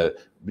olmadılar. Belə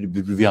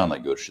bir Viyana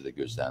görüşü də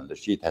gözlənilir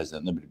ki,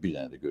 təzələnə bir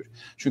dənə də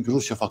görüş. Çünki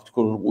Rusiya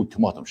faktiki olaraq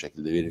ultimatum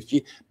şəkildə verir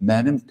ki,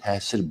 mənim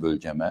təsir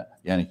bölgəmə,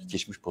 yəni ki,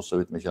 keçmiş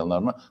postsovet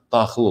məkanlarına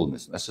daxil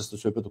olmayasın.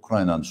 Əsasda söhbət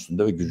Ukraynanın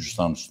üstündə və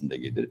Gürcüstanın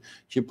üstündə gedir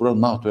ki, bura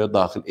NATO-ya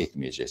daxil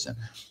etməyəcəksən.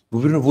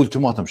 Bu bir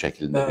ultimatum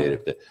şəklində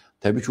veribdir.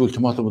 Təbii ki,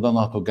 ultimatumu da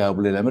NATO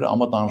qəbul eləmir,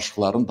 amma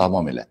danışıqlarını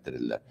davam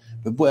elətdirirlər.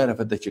 Və bu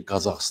ərəfədəki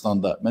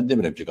Qazaxstanda, mən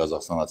demirəm ki,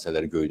 Qazaxstan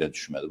hadisələri göydən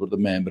düşmədi. Burada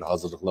müəyyən bir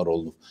hazırlıqlar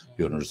olunub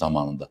görünür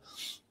zamanında.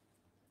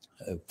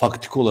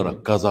 Faktiki olaraq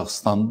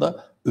Qazaxstanda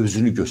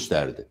özünü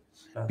göstərdi.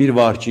 Bir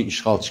var ki,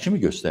 işğalçı kimi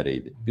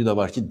göstərəydi, bir də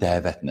var ki,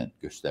 dəvətlə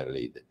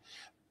göstəriləydi.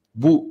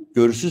 Bu,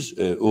 görürsünüz,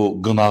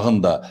 o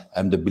qınağın da,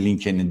 həm də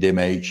Blinkenin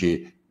deməyi ki,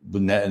 bu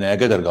nəyə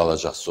qədər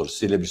qalacaq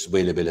sorusu, elə birisi bu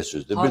elə-belə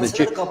sözdür.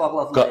 Hadisələr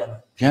qabaqladılar yəni.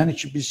 Yəni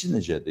ki, birisi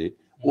necədir?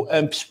 O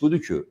ən pis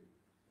budur ki,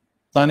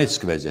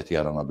 Donetsk vəziyyəti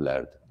yarana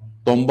bilərdi,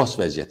 Donbas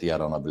vəziyyəti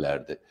yarana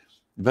bilərdi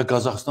və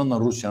Qazaxstanla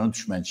Rusiyanın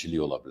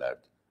düşmənçiliyi ola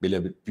bilərdi. Belə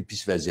bir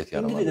pis vəziyyət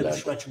yarana bilərdi. İndi də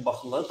düşmən kimi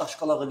baxırlar,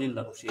 daşqalaq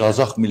edirlər Rusiyaya.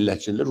 Qazax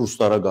millətçiləri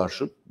Ruslara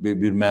qarşı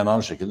bir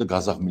mənalı şəkildə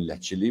Qazax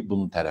millətçiliyi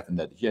bunun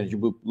tərəfindədir. Yəni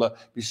ki,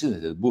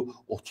 bu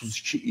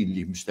 32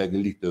 illik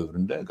müstəqillik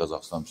dövründə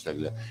Qazaxstan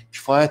müstəqilliyi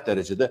kifayət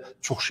dərəcədə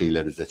çox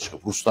şeylər üzə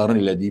çıxıb. Rusların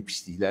elədiyi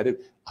pislikləri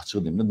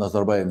açıq deyim,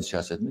 Nazarbayevin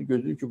siyasətində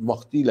gözləyir ki,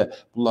 vaxtı ilə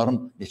bunların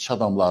neçə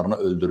adamlarını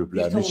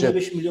öldürüblər,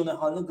 1,5 milyon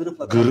əhalini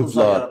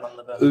qırıblar,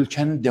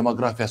 ölkənin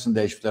demoqrafiyasını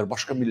dəyişiblər,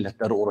 başqa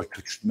millətləri ora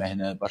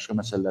köçürtməklə, başqa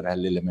məsələləri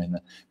həll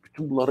eləməklə,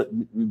 bütün bunları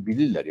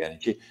bilirlər. Yəni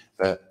ki,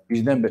 və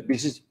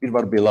bir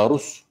var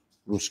Belarus,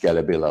 Rus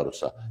gəlir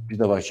Belarusa,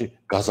 bir də var ki,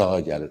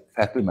 Qazağa gəlir,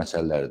 fərqli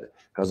məsələlərdir.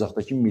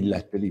 Qazaxdakı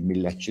millətlilik,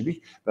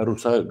 millətçilik və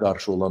Rusa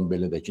qarşı olan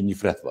belə də ki,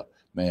 nifrət var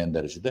müəyyən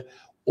dərəcədə.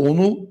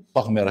 Onu,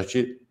 baxmayaraq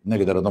ki, nə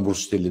qədər adam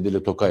rus dillidir,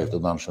 Tokayev da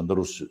danışanda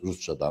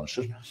rusca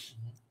danışır.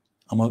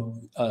 Amma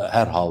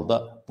hər halda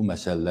bu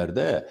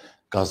məsələlərdə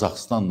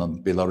Qazaxstanla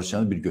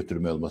Belarusiyanı bir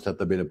götürmək olmaz,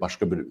 hətta belə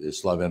başqa bir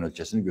Slavyan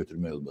ölkəsini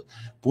götürmək olmaz.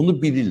 Bunu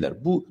bilirlər.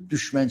 Bu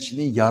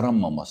düşmənçiliyin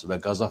yaranmaması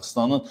və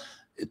Qazaxstanın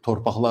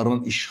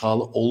torpaqlarının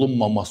işğalı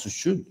olunmaması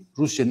üçün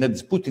Rusiya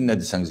Putin nə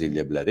desəniz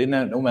eləyə bilər.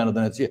 O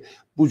mənada necə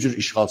bu cür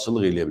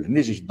işğalçılıq eləyə bilər.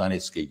 Necə ki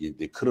Donetskə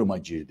girdi, Krıma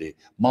girdi,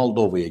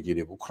 Moldovaya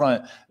girib,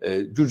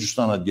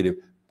 Gürcüstana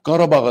girib,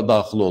 Qarabağa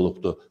daxil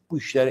olubdu. Bu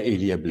işləri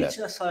eləyə bilər. Heç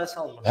nə saya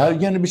salmır.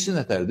 Yəni birisi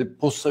nətərdir?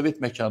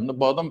 Postsovet məkanında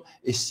bu adam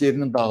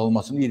SSR-nin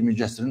dağılmasını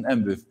 20-ci əsrin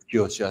ən böyük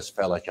geosiyasi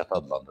fəlakəti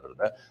adlandırır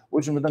da. O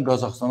cümlədən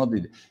Qazaxstana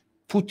deyil.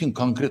 Putin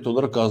konkret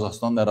olaraq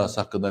Qazaxstanın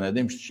ərazisi haqqında nə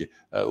demişdi ki,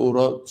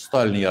 ora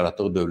Stalinin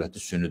yaratdığı dövləti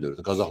süni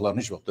dövləti,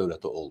 Qazaxların heç vaxt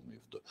dövləti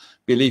olmayıbdı.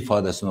 Belə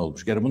ifadəsini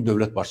olmuş. Gəlir bunu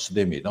dövlət başçısı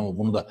deməydi, amma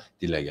bunu da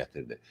dilə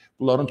gətirdi.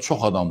 Bunların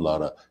çox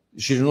adamları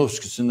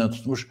Jirinovskisindən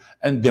tutmuş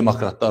ən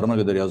demokratlarına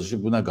qədər yazır ki,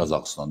 bu nə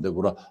Qazaxıstandır,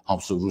 bura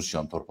hamısı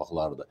Rusiyanın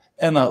torpaqlarıdır.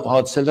 Ən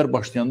hadisələr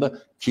başlayanda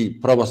ki,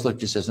 Pravoslav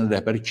kilsəsinin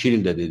rəhbəri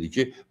Kiril də dedi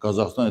ki,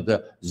 Qazaxıstan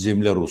da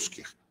zemlə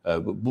ruskih.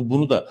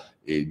 Bunu da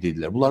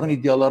dedilər. Bunların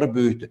iddiaları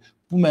böyükdür.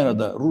 Bu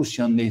mənada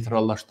Rusiyanı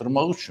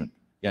neytrallaşdırmaq üçün,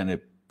 yəni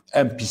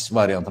ən pis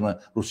variantına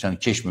Rusiyanın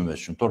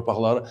keçməməsi üçün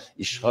torpaqları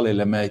işğal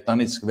eləmək,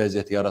 Donetsk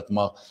vəziyyəti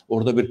yaratmaq,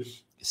 orada bir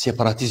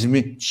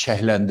separatizmi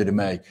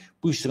şəhləndirmək,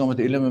 bu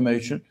istiqaməti eləməmək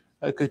üçün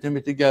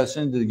həqiqətən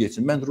gəlsin, dedi,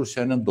 geçsin. Mən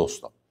Rusiya ilə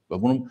dostam. Və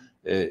bunun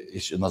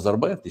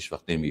Nazarbayev də heç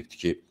vaxt deməyibdir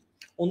ki...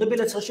 Onda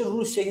belə çıxır ki,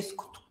 Rusiya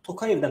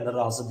Tokayevdən də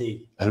razı deyil.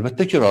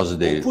 Əlbəttə ki, razı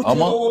deyil. Putin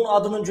onun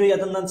adının göy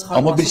yadından çıxarması...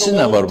 Amma bilsin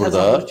nə var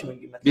burada?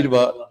 Bir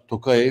var,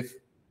 Tokayev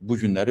bu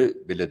günləri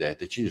belə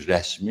deyək ki,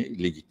 rəsmi,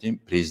 legitim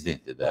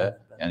prezidentdir də.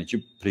 Yəni ki,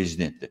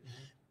 prezidentdir.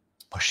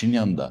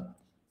 Paşinyan da,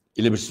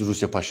 elə birisi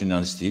Rusiya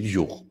Paşinyanı istəyir,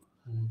 yox.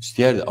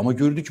 İstəyərdi. Amma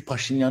gördü ki,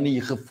 Paşinyanı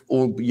yıxıb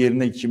o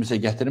yerinə kimisə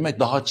gətirmək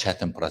daha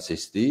çətin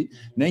prosesdir.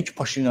 Nəinki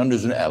Paşinyanın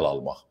özünü əl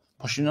almaq.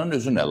 Paşinyanın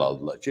özünü əl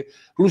aldılar ki,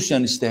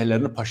 Rusiyanın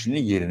istəklərini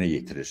Paşinyan yerinə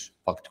yetirir,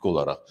 faktik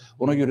olaraq.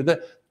 Ona görə də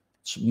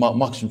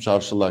maksimum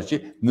çalışırlar ki,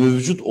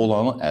 mövcud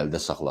olanı əldə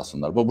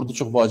saxlasınlar. Burada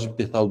çox vacib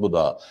detal bu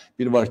da.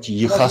 Bir var ki,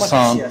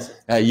 yıxasan,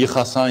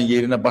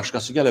 yerinə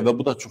başqası gəlir və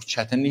bu da çox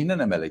çətinliklə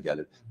əmələ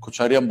gəlir.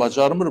 Koçaryan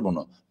bacarmır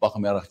bunu.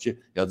 Baxmayaraq ki,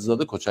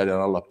 yadınızdadır,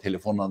 Koçaryan Allah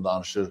telefonla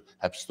danışır,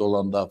 həbsdə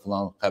olanda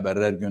falan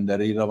xəbərlər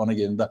göndərir, İrəvana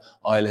gelində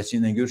ailəsi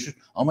ilə görüşür,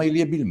 amma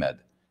eləyə bilmədi.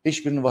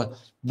 Heç birini var.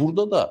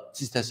 Burada da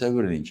siz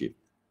təsəvvür edin ki,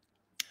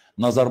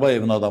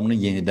 Nazarbayevin adamının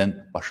yenidən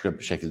başqa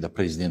bir şəkildə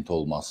prezident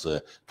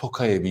olması,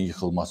 Tokayevin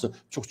yıxılması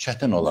çox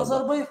çətin olar.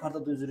 Nazarbayev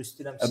harada üzr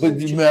istəyirəm?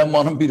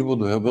 Müəmmanın biri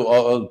budur.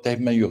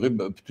 Tək mən yox,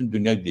 bütün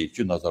dünya deyir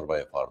ki,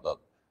 Nazarbayev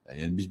hardadır.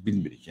 Yəni biz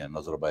bilmirik, yəni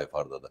Nazarbayev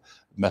hardadır.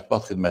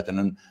 Mətbuat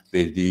xidmətinin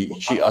verdiyi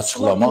iki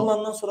açıqlama...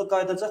 Açıqlamandan sonra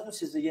qayıdacaqmı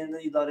sizdə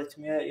yenidən idarə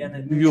etməyə?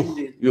 Yəni mümkün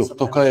deyil. Yox,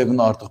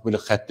 Tokayevin artıq belə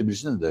xətti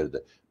birisini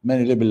dərdi.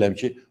 Mən elə bilirəm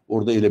ki,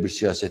 orada elə bir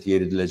siyasət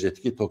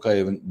yeridiləcəkdir ki,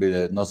 Tokayevin,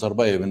 belə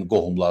Nazarbayevin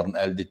qohumlarının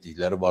əldə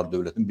etdikləri var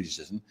dövlətin bir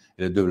hissəsini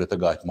elə dövlətə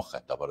qayıtmaq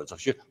xətti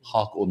aparacaq ki,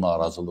 xalq o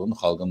narazılığını,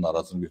 xalqın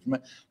narazılığını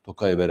götürmək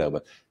Tokayevə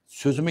rəğbət.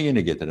 Sözümə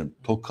yenə gətirim.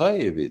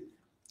 Tokayevi,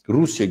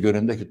 Rusiya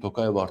görəndə ki,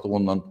 Tokayev artıq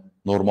ondan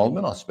normal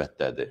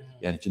münasibətdədir.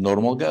 Yəni ki,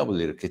 normal qəbul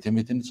edir,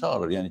 KTM-ni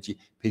çağırır. Yəni ki,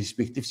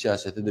 perspektiv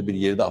siyasəti də bir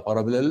yerdə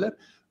apara bilərlər.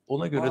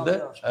 Ona görə də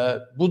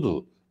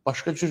budur.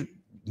 Başqa cür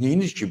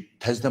neyinir ki,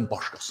 təzdən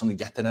başqasını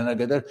gətirənə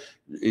qədər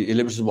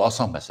elə bilirsiniz, bu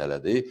asan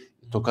məsələdir.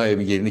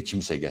 Tokayevin yerini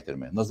kimsə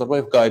gətirmək.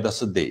 Nazarbayev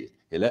qaydası deyil.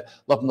 Elə,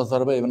 lap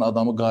Nazarbayevin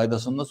adamı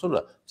qaydasından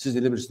sonra siz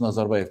elə bilirsiniz,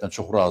 Nazarbayevdən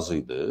çox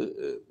razıydı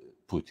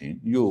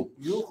Putin. Yox,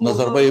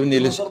 Nazarbayevin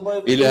elə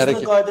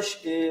hərəkət... Qaydaş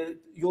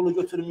yolu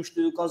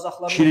götürmüşdü,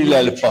 Qazaxların... Kiril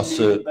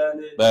əlifbası,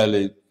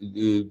 bəli,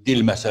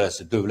 dil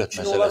məsələsi, dövlət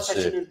məsələsi... Kinolar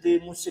çəkilirdi,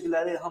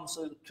 musiqiləri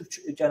hamısı türk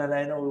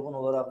gələnəyinə uyğun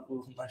olaraq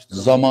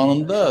uyğunlaşdırıldı.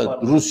 Zamanında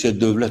Rusiya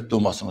Dövlət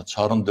Dumasına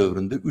Çarın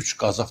dövründə 3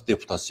 Qazax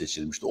deputat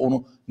seçilmişdi.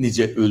 Onu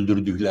necə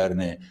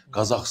öldürdüklərini,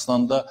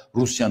 Qazaxıstanda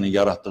Rusiyanın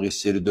yaratdığı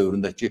SSR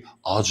dövründəki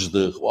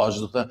aclıq, o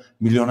aclıqda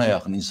milyona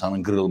yaxın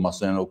insanın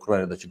qırılması, yəni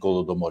Ukraynadakı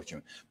Golodomor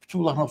kimi.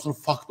 Bütün bunların hamısını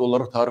fakt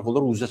olaraq, tarix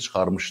olaraq üzə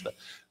çıxarmışdı.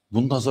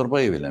 Bunu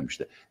Nazarbayev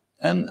eləmişdi.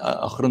 Ən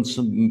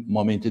axırıncısı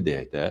momenti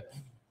deyək də,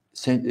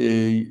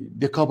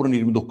 dekabrın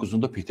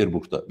 29-unda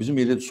Peterburqda, bizim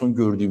elə son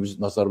gördüyümüz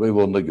Nazarbayev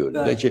onda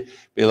gördü ki,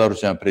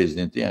 Belarusiyanın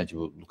prezidenti, yəni ki,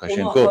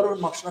 Lukashenko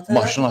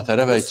maşına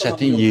tərəf və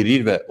çətin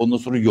yeriyir və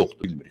ondan sonra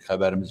yoxdur, bilmirik,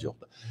 xəbərimiz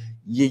yoxdur.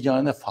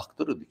 Yeganə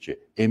faktordur ki,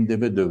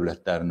 MDB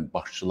dövlətlərinin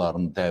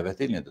başçılarını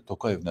dəvət edilən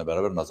Tokayevlə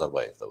bərabər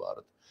Nazarbayev də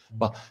vardı.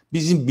 Bax,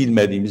 bizim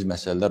bilmədiyimiz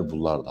məsələlər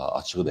bunlar da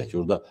açığı deyək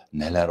ki, orada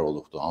nələr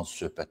olubdur,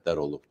 hansı söhbətlər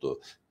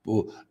olubdur.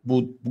 Bu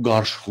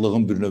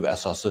qarışıqlığın bir növ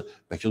əsası,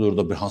 bəlkə də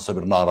orada hansısa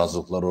bir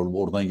narazılıqlar olub,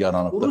 oradan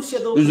yaranıbdır.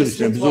 Rusiyada o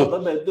prezident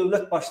var da,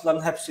 dövlət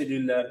başçılarını həbs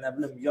edirlər, nə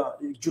bilim, ya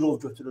girov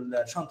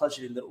götürürlər, şantaj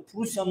edirlər.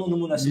 Rusiyanın o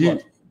nümunəsi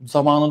var.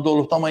 Zamanında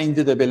olubdur, amma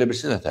indi də belə bir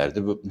şey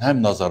nətərdir.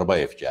 Həm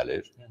Nazarbayev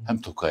gəlir,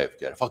 həm Tokayev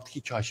gəlir. Faktiki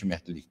iki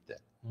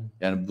hakimiyyətlilikdir.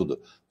 Yəni budur.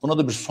 Buna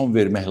da bir son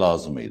vermək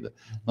lazım idi.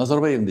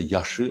 Nazarbayevin də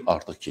yaşı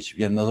artıq keçib.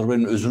 Yəni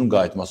Nazarbayevin özünün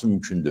qayıtması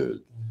mümkün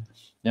deyildi.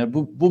 Yəni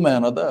bu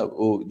mənada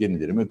o yenə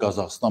deyirəm,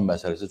 Qazaxıstan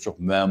məsələsi çox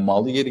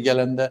müəmmalı yeri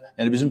gələndə,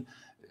 yəni bizim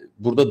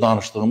burada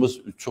danışdığımız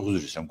çox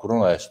üzr istəyirəm,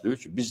 Quran ayəsi deyir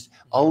ki, biz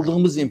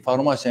aldığımız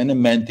informasiya ilə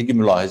məntiqi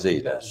mülahizə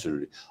ilə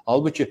sürürük.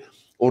 Halbuki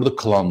orada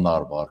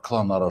klanlar var,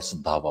 klanlar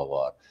arası dava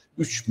var,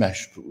 3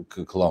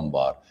 məşhur klan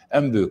var.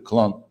 Ən böyük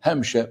klan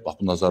həmişə bax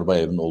bu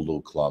Nazarbayevin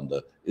olduğu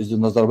klandır.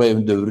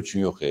 Nazarbayevin dövrü üçün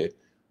yox,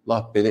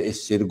 lap belə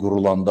SSR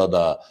qurulanda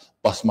da,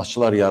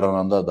 basmaçılar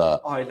yarananda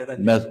da,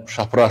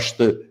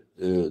 şapraşdı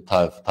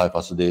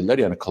tayfası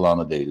deyirlər, yəni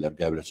klanı deyirlər,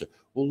 qəbiləçi.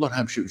 Onlar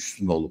həmişə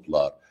üstün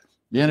olublar.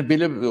 Yəni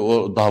belə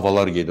o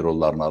davalar gedir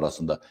onların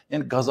arasında.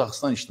 Yəni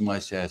Qazaxıstan ictimai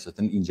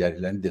siyasətinin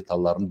incəliklərini,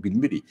 detallarını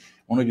bilmirik.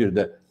 Ona görə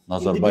də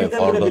Nazarbayev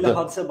hardadır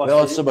və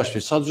hadisə baş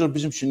verir. Sadəcə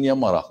bizim üçün niyə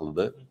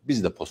maraqlıdır? Biz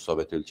də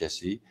postsovet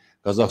ölkəsiyik.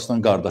 Qazaxıstan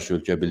qardaş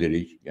ölkə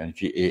bilirik. Yəni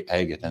ki,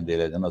 həqiqətən də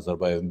elədən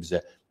Nazarbayevin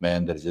bizə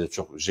müəyyən dərəcədə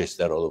çox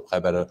jestlər olub,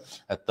 xəbərə.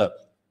 Hətta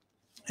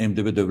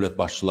MDB dövlət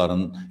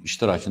başçılarının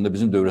iştirakında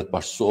bizim dövlət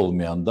başçısı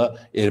olmayanda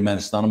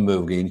Ermənistanın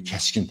mövqeyini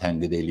kəskin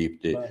tənqid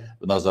eləyibdi.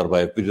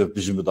 Nazarbayev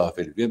bizi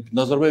müdafiə edib.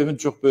 Nazarbayevin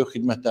çox böyük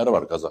xidmətləri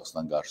var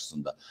Qazaxıstan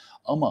qarşısında.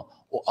 Amma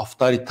o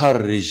avtoritar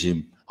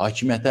rejim,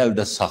 hakimiyyəti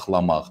əldə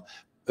saxlamaq,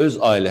 öz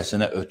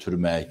ailəsinə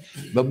ötürmək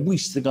və bu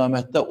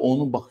istiqamətdə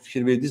onun, bax,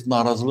 fikir verdiniz,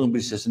 narazılığın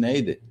bir hissəsi nə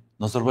idi?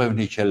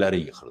 Nazarbayevin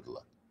heykəlləri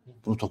yıxırdılar.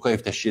 Bunu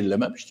Tokayev təşkil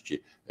eləməmişdi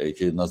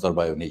ki,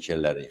 Nazarbayevin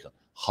heykəlləri yıxın.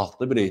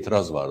 Xalqda bir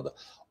etiraz vardı.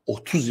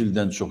 30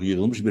 ildən çox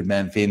yığılmış bir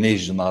mənfi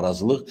enerji,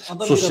 narazılıq,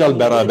 sosial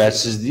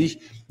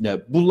bərabərsizlik,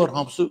 bunlar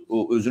hamısı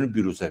özünü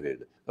büruzə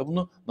verdi. Və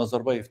bunu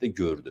Nazarbayev də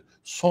gördü.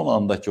 Son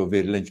andakı o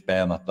verilən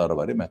bəyanatları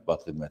var,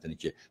 mətbuat xidmətinin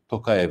ki,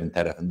 Tokayevin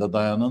tərəfində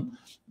dayanın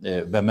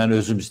və mən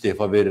özüm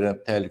istefa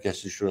verirəm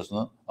Təhlükəsizlik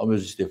Şurasından, amma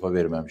özü istefa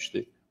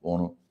verməmişdi.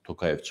 Onu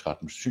Tokayev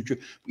çıxartmışdı. Çünki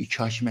bu iki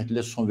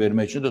hakimiyyətliyə son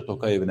vermək üçün də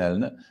Tokayevin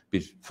əlinə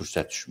bir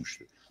fürsət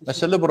düşmüşdü.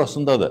 Məsələ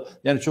burasındadır.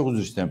 Yəni, çox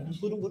üzr istəyəm.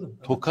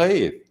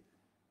 Tokayev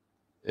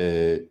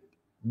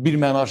bir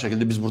mənalı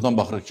şəkildə biz buradan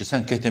baxırıq ki,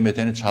 sən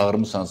KTMT-ni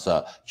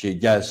çağırmısansa ki,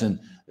 gəlsin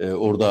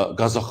orada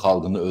Qazax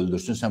xalqını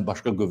öldürsün, sən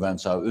başqa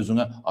qüvvəni çağır,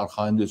 özünə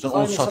arxayın deyilsən,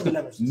 onu satır.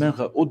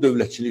 O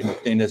dövlətçilik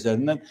nöqteyi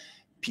nəzərindən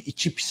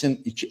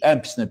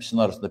ən pisinə pisin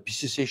arasında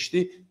pisi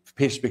seçdi,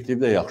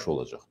 perspektivdə yaxşı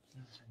olacaq.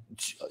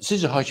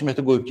 Sizcə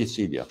hakimiyyəti qoyub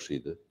geçsəydi yaxşı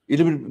idi?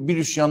 Elə bir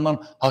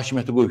üsyandan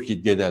hakimiyyəti qoyub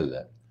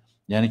gedərlər.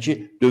 Yəni ki,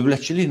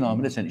 dövlətçilik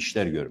naminə sən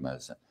işlər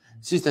görməlisən.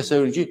 Siz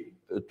təsəvvür ki,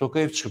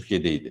 Tokayev çıxıb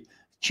gedəydi.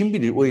 Kim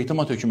bilir, o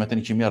etimat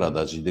hökumətini kim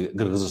yaradacaqdı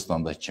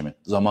Qırğızistandakı kimi?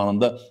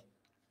 Zamanında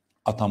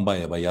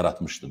Atambayeva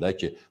yaratmışdı da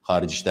ki,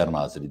 Xarici İşlər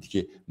Naziri idi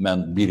ki,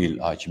 mən bir il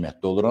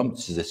hakimiyyətdə oluram,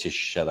 sizə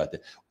seçiş şəraiti.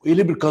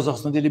 Elə bir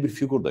Qazaxstanda elə bir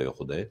figur da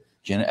yoxdur.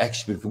 Yəni,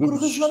 əks bir figur.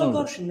 Qırğızlara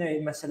qarşı nə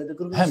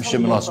məsələdir?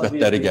 Həmişə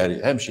münasibətləri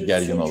həmişə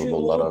gərgin olub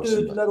onlar arasında.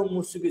 Çünki o döydülər o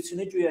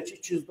musiqiçini güya ki,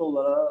 200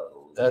 dollara...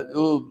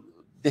 O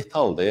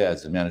detaldır,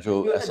 əzim.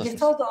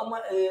 Detaldır,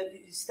 amma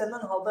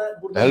istənilən halda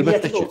burada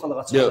niyyəti də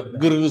ortalığa çıxır.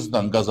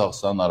 Qırğızdan,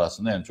 Qazaxıstan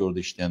arasında, yəni ki, orada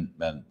işləyən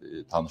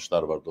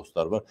tanışlar var,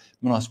 dostlar var,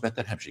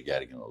 münasibətlər həmişə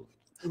gərgin olur.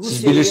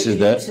 Siz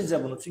bilirsiniz də,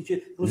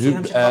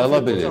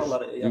 əla bilir.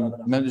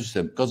 Mən düz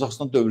istəyəm,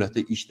 Qazaxıstan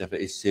dövləti ilk dəfə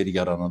SSR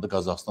yarananda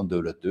Qazaxıstan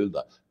dövlət deyil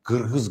də,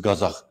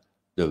 Qırğız-Qazax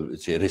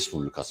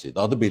Respublikası idi.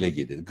 Adı belə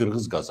gedir,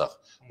 Qırğız-Qazax.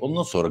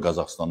 Ondan sonra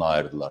Qazaxıstanı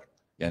ayırdılar.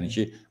 Yəni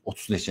ki,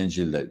 30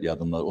 neçənci ildə,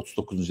 yadımda,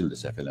 39-cu ildə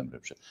səhv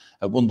eləmirəm.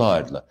 Bunda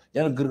ayırdılar.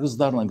 Yəni,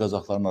 Qırğızlarla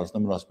Qazaxların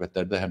arasında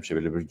münasibətlərdə həmişə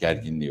belə bir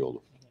gərginlik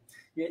olur.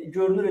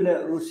 Görünür elə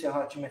Rusiya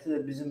hakimiyyəti də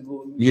bizim bu...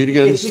 Yeri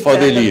gələndə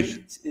istifadə eləyir.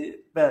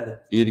 Bəli.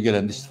 Yeri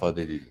gələndə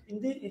istifadə eləyir.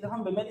 İndi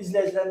İlham bəy, mən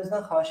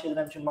izləyicilərimizdən xahiş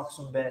edirəm ki,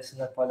 maksimum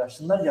bəyənsinlər,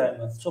 paylaşsınlar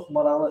yayınlar. Çox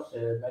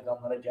maraqlı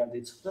məqamlara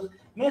gəldiyi çıxdıq.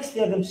 Mən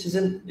istəyərdim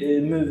sizin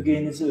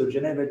mövqeyinizi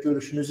öyrənək və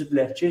görüşünüzü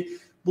bilək ki,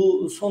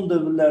 bu son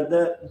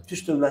dövrlərdə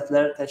Türk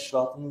Dövlətləri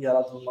Təşkilatının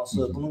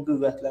yaradılması, bunun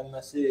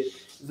qüvvətlənməsi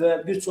və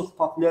bir çox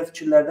populyar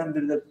fikirlərdən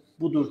biri də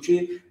budur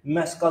ki,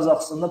 məhz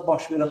Qazaxıstanda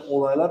baş verən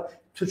olaylar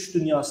Türk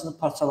dünyasını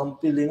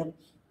parçalamaq, birliyini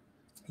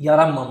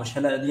yaranmamış,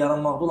 hələ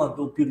yaranmaqda olan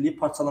o birliyi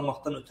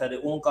parçalamaqdan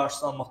ötəri, onun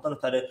qarşısını almaqdan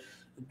ötəri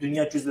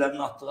dünya güclərinin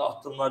atdığı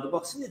addımlardır.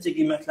 Bax, siz necə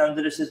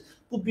qiymətləndirirsiniz?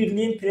 Bu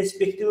birliyin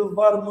perspektivi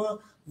varmı?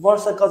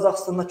 Varsa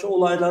Qazaxıstandakı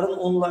olayların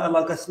onunla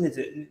əlaqəsi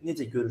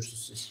necə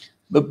görürsünüz siz?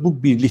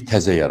 Bu birlik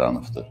təzə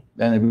yaranıbdır.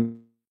 Yəni,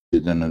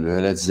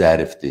 elə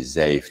zərifdir,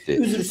 zəifdir.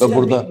 Üzr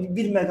istəyirəm,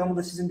 bir məqamı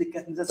da sizin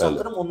diqqətinizə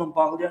çatdırım, ondan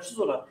bağlayarsınız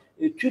ora.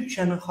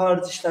 Türkiyənin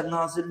Xarici İşlər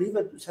Nazirliyi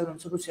və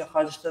Rusiya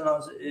Xarici İşlər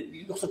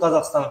Nazirliyi, yoxsa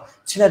Qazaxıstanın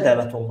Çinə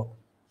dəvət olunub.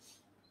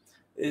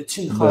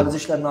 Çin Xarici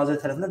İşlər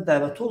Nazirliyi tərəfindən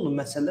dəvət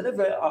olunub məsələlərə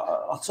və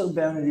açıq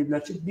bəyan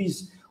ediblər ki,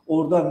 biz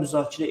orada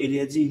müzakirə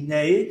eləyəcəyik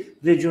nəyi?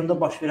 Regionda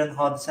baş verən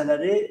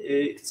hadisələri,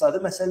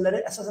 iqtisadi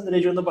məsələləri, əsasən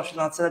regionda baş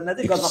verən hadisələr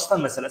nədir?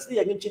 Qazaxıstan məsələsidir.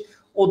 Yəqin ki,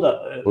 o da...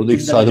 Orada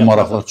iqtisadi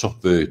maraqlar çox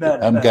böyükdür.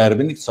 Həm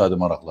Qərbin iqtisadi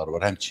maraqları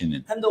var, həm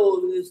Çinin. Həm də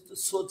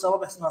o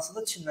cavab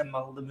əsnasında Çinlə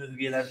bağlı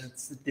mövqelərini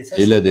desəz...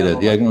 Elədir.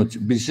 Yəqin,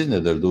 bilirsiniz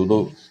nədirdir?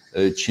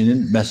 O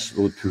Çinin məhz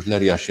o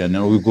türklər yaşayan,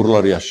 yəni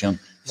Uyğurlar yaşayan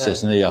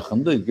hissəsinə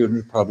yaxındır.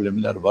 Görünür,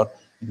 problemlər var.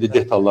 İndi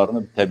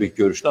detallarını təbii ki,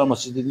 görüşdü, amma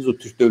siz dediniz, o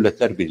Türk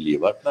Dövlətlər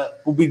Birliyi var.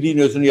 Bu birliyin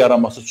özünü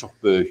yaranması çox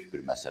böyük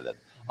bir məsələdir.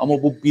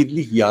 Amma bu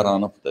birlik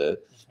yaranıbdır.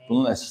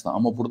 Bunun əsasında,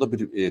 amma burada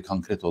bir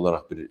konkret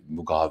olaraq bir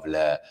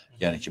müqavilə,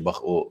 yəni ki, bax,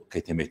 o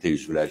KTMT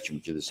üzvləri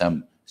kimi ki,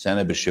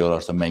 sənə bir şey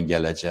olarsa mən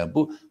gələcəm.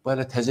 Bu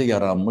belə təzə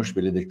yaranmış,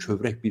 belə də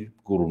kövrək bir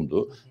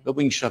qurumdur və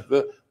bu inkişaf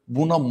və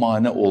buna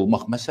mane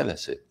olmaq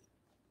məsələsi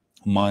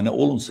mane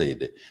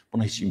olunsaydı,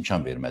 buna heç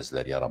imkan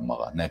verməzlər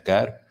yaranmağa. Nə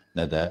Qərb,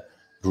 nə də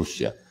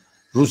Rusiya.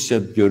 Rusiya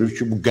görür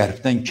ki, bu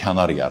qərbdən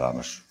kənar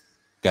yaranır.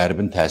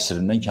 Qərbin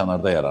təsirindən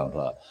kənarda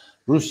yaranır.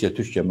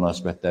 Rusiya-Türkiyə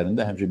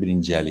münasibətlərində həmişə bir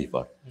incəlik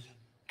var.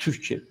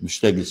 Türkiyə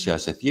müstəqil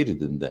siyasət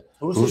yeridində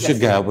Rusiya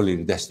qəbul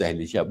edir,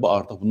 dəstəkləyir. Bu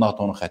artıq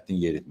NATO-nun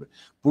xəttini yeritmir.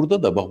 Burada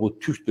da bax, bu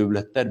Türk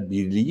Dövlətlər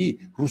Birliyi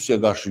Rusiya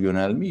qarşı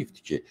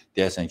yönəlməyibdir ki,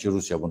 deyəsən ki,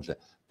 Rusiya bunu...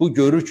 Bu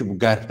görür ki, bu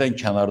qərbdən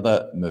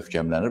kənarda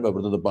möhkəmlənir və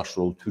burada da baş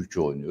rolu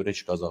Türkiyə oynayır,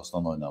 heç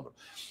Qazaxıstan oynamır.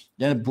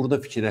 Yəni burada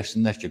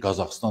fikirləşsinlər ki,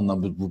 Qazaxıstanla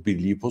bu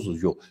birliyi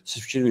pozulur. Yox,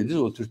 siz fikir verdiniz,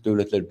 o Türk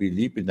Dövlətlər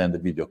Birliyi bir dənə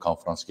də video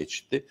konferans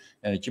keçirdi.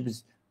 Yəni ki,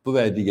 biz bu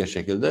və digər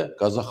şəkildə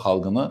Qazax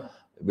xalqına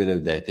belə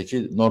deyək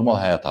ki,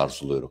 normal həyat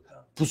arzuluyoruz.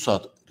 Bu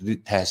saat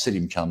təsir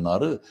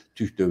imkanları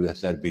Türk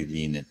Dövlətlər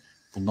Birliyinin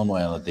bundan o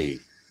yana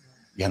deyil.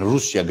 Yəni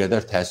Rusiya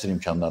qədər təsir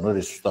imkanlarına,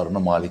 resurslarına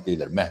malik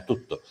deyirlər,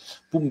 məhduddur.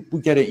 Bu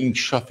gərək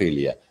inkişaf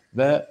eləyə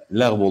və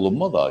ləğv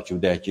olunma da ki,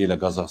 deyək ki, elə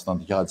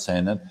Qazaxıstandakı hadisə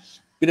ilə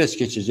biraz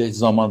keçəcək,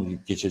 zaman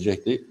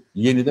keçəcəkdir.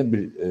 Yenidən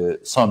bir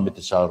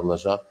sammiti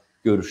çağırılacaq,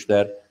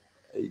 görüşlər,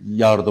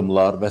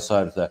 yardımlar və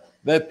s.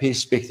 Və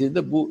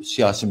perspektivdə bu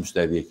siyasi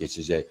müstəviyə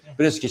keçəcək.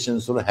 Biraz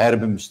keçəndən sonra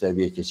hərbi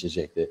müstəviyə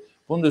keçəcəkdir.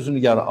 Bunun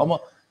özünü yarı, amma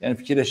yəni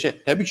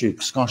fikirləşək, təbii ki,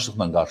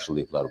 qısqançlıqla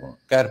qarşılayıblar bunu.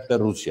 Qərbdə,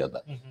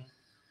 Rusiyada,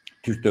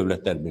 Türk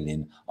Dövlətlər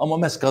Birliyinin. Amma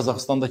məhz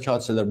Qazaxıstandakı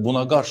hadisələr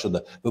buna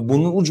qarşıdır və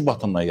bunun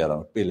ucbatından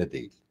yaranır. Belə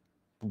deyil.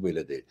 Bu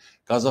belə deyil.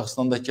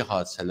 Qazaxıstandakı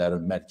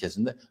hadisələrin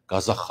mərkəzində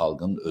Qazax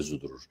xalqının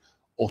özü durur.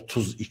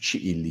 32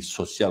 illik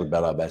sosial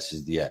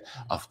bərabərsizliyə,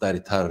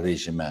 avtoritar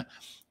rejimə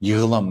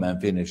yığılan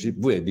mənfi enerji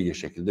bu digər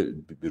şəkildə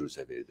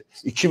büruzə verdi.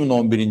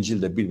 2011-ci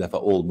ildə bir dəfə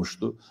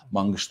olmuşdu.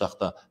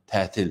 Manqışdaqda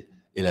tətil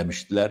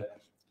eləmişdilər.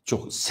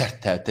 Çox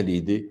sərt tətil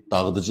idi,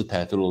 dağıdıcı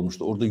tətil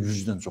olmuşdu. Orada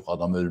 100-dən çox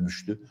adam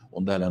ölmüşdü.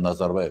 Onda hələ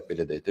Nazarbayev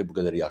belə deyildi, bu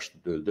qədər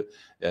yaşlı öldü.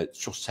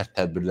 Çox sərt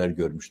tədbirlər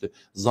görmüşdü.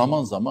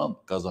 Zaman-zaman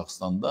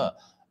Qazaxıstanda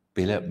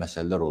belə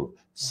məsələlər olub.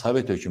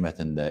 Sovet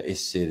hökumətində,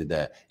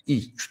 SSR-də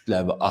ilk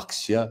kütləvi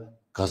aksiya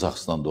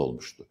Qazaxıstanda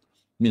olmuşdu.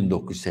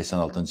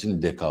 1986-cı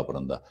ilin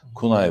dekabrında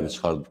Kunayevi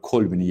çıxardı,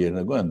 Kolbini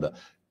yerinə qoyanda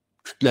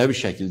kütləvi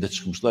şəkildə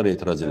çıxmışlar,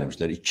 etiraz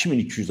eləmişlər.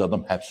 2200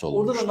 adam həbs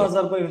olunmuşdu. Orada da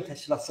Nazarbayevin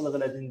təşkilatçılıq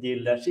elədiyini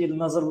deyirlər ki,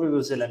 Nazarbayev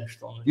özü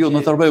eləmişdi onu. Yox,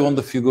 Nazarbayev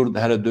onda figur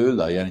hələ deyil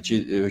də. Yəni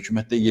ki,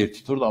 hökumətdə yer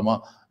tuturdu,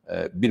 amma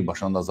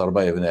birbaşa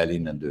Nazarbayevin əli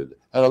ilə deyildi.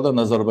 Hər halda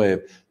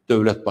Nazarbayev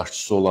dövlət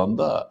başçısı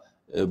olanda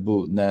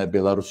bu nə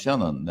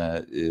Belarusiyanın, nə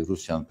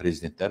Rusiyanın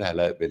prezidentləri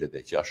hələ belə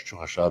deyək ki, çox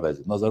aşağı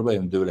vəziyyətdə.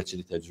 Nazarbayevin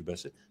dövlətçilik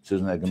təcrübəsi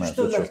sözün həqiqi mənasında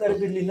çoxdur. Dövlətlər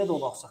Birliyində də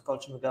onu ağsaqqal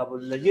kimi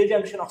qəbul edirlər. Yer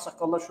gəlmişkən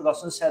Ağsaqqallar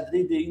Şurasının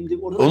sədri idi.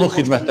 İndi orada onun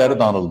xidmətləri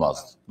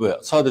danılmazdı.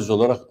 Sadəcə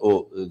olaraq o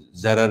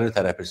zərərli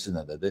tərəfisi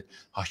nədədir?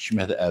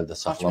 Hakimiyyəti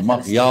əldə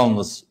saxlamaq,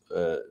 yalnız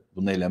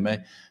bunu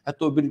eləmək.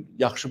 Hətta o bir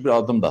yaxşı bir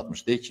adım da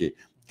atmışdı ki,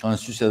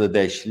 konstitusiyada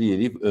dəyişiklik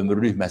edib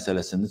ömürlük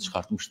məsələsini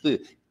çıxartmışdı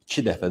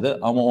 2 dəfədə,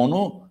 amma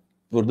onu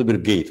burada bir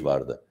qeyd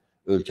vardı.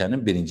 Ölkənin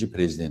birinci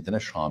prezidentinə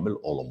şamil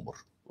olunmur.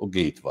 O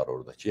qeyd var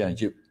oradakı. Yəni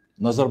ki,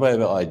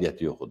 Nazarbayevə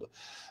aidiyyəti yoxudur.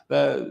 Və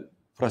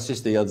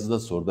prosesdə yazıda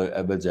sonra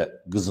əvvəlcə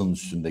qızın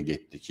üstündə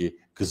getdi ki,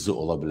 qızı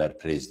ola bilər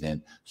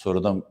prezident.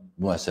 Sonradan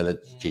bu məsələ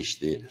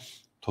keçdi.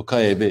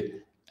 Tokayevi,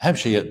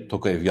 həmişə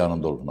Tokayev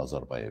yanında olub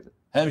Nazarbayevin.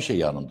 Həmişə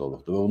yanında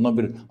olubdur. Və ondan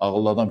bir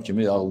ağıllı adam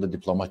kimi, ağıllı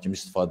diplomat kimi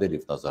istifadə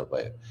edib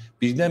Nazarbayev.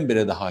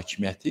 Birdən-birə də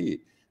hakimiyyəti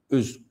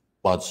öz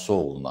bacısı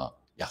oğluna,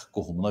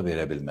 qohumuna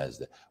verə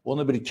bilməzdi.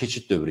 Ona bir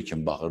keçid dövrü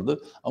kimi baxırdı.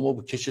 Amma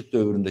bu keçid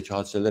dövründəki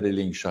hadisələr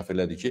elə inkişaf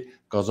elədi ki,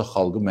 Qazax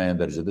xalqı müəyyən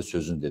dərəcədə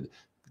sözünü dedi.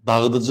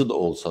 Dağıdıcı da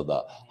olsa da,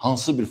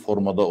 hansı bir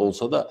formada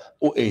olsa da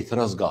o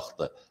etiraz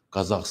qalxdı.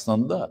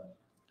 Qazaxıstanda,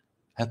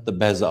 hətta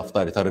bəzi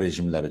avtoritar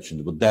rejimlər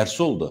üçündür. Bu dərs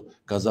oldu.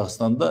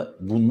 Qazaxıstanda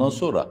bundan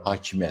sonra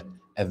hakimiyyət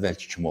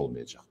əvvəlki kimi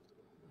olmayacaq.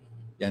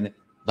 Yəni,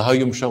 daha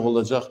yumuşaq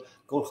olacaq.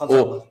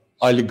 O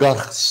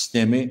oliqarx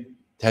sistemi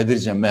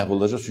tədricən məhv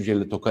olacaq. Çünki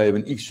elə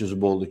Tokayevin ilk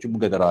sözü bu oldu ki,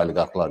 bu qədər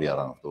oliqarxlar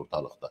yaranıbdır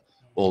ortalıqda.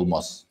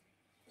 Olmaz.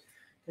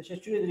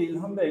 Təşəkkür edirik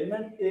İlham bəy.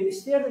 Mən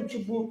istəyərdim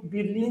ki, bu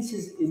birliyin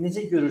siz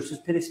necə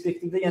görürsünüz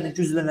perspektivdə, yəni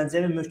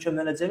güclənəcəmi,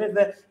 möhkəmlənəcəmi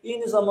və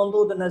eyni zamanda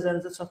orada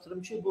nəzərinizə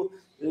çatdırım ki, bu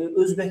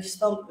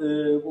Özbəkistan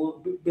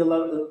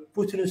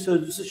Putinin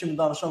sözcüsü kimi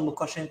danışan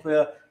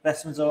Lukashenkoya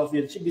rəsmi cavab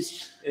verir ki, biz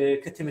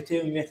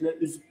KTMT-yə ümumiyyətlə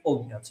üzv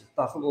olmayacaq,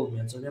 daxil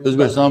olmayacaq.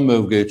 Özbəkistanın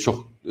mövqeyi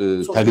çox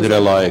təqdirə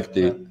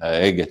layiqdir,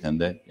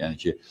 həqiqətən də.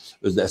 Yəni ki,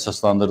 özdə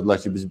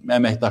əsaslandırdılar ki, biz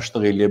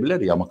əməkdaşlıq eləyə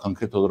bilərik, amma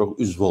konkret olaraq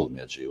üzv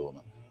olmayacaq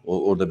ona.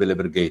 Orada belə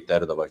bir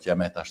qeydləri də var ki,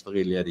 əməkdaşlıq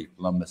eləyərik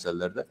filan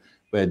məsələlərdə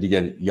və ya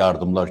digər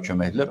yardımlar,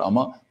 köməklər,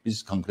 amma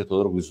biz konkret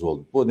olaraq üzv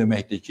olduq. Bu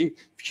deməkdir ki,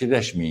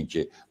 fikirləşməyin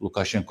ki,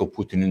 Lukashenko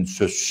Putinin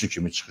sözçüsü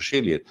kimi çıxış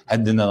eləyir,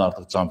 həddindən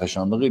artıq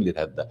canfəşanlıq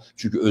eləyir hətta.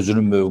 Çünki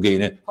özünün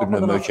mövqeyini bir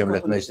növ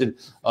möhkəmlətmək istəyir.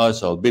 Ay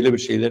sağ ol, belə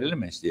bir şeylər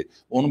eləmək istəyir.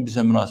 Onun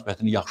bizə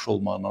münasibətinin yaxşı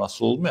olmağından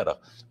asılı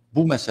olmayaraq,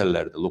 bu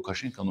məsələlərdə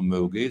Lukashenkonun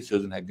mövqeyi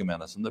sözün həqiqi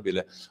mənasında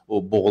belə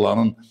o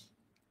boğulanın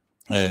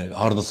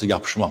hardasa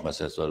yapışmaq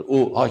məsələsi var. O,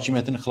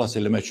 hakimiyyətini xilas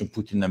eləmək üçün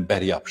Putinlə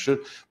bəri yapışır.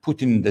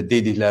 Putinin də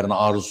dediklərini,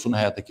 arzusunu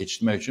həyata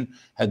keçirmək üçün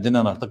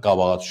həddindən artıq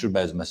qabağa düşür,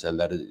 bəzi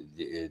məsələləri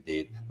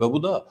deyir. Və bu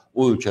da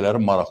o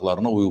ölkələrin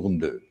maraqlarına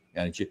uyğun deyil.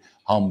 Yəni ki,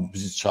 hamı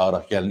bizi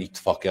çağıraq, gəlin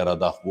ittifaq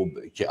yaradaq, bu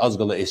ki, az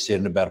qala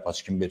SSR-ni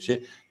bərpaçı kimi bir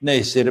şey. Nə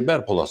SSR-i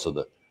bərp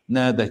olasıdır,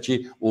 nə də ki,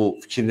 o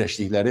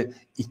fikirləşdikləri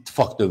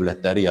ittifaq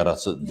dövlətləri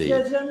yarası deyil.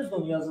 İzləyicilərimiz də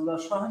onu yazırlar.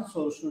 Şahin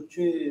soruşur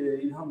ki,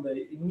 İlham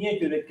bəy, niyə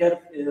görə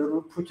Qərb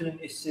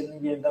Putinin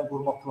SSR-nin yenidən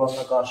qurma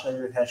planına qarşı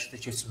hərəkətə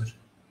keçmir?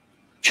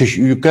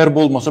 Qərb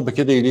olmasa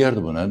bəlkə də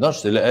eləyərdi bunu.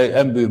 Elə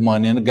ən böyük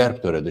maneəni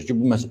Qərb törədir ki,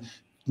 bu məsələ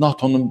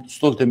NATO-nun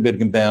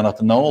Stoltenbergin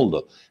bəyanatı nə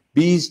oldu?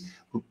 Biz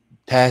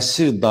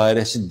təsir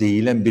dairəsi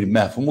deyilən bir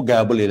məfhumu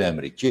qəbul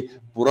eləmirik ki,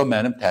 bura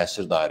mənim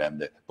təsir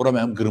dairəmdir, bura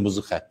mənim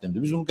qırmızı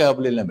xəttimdir. Biz bunu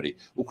qəbul eləmirik.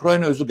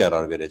 Ukrayna özü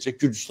qərar verəcək,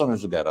 Gürcüstan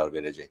özü qərar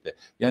verəcəkdir.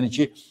 Yəni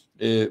ki,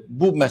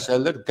 bu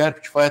məsələlər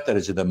Qərb kifayət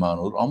dərəcədə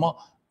məna olur, amma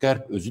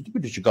Qərb özü də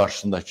bilir ki,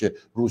 qarşısındakı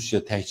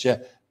Rusiya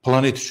təkcə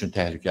planet üçün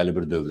təhlükəli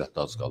bir dövlətdə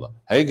az qala.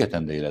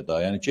 Həqiqətən də elə daha.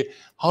 Yəni ki,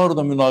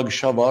 harada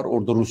münaqişə var,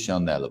 orada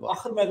Rusiyanın əli var.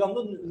 Axır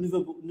məqamda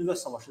nüvə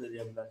savaşı da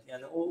deyə bilər.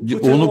 Yəni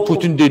onu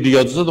Putin dedi,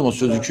 yadınızdadır amma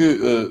sözü ki,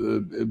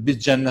 biz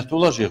cənnətdə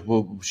olacağıq,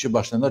 bu şey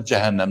başlayanlar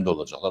cəhənnəmdə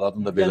olacaqlar.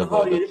 Adını da belə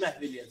qoydu. Yəni hər yeri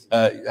məhv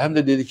eləyəcək. Həm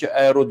də dedi ki,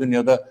 əgər o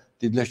dünyada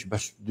dedilər ki,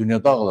 bəs dünya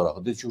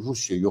dağılaraq, dedi ki,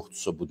 Rusiya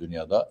yoxdursa bu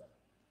dünyada,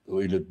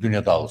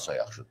 dünya dağılsa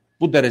yaxşıdır.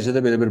 Bu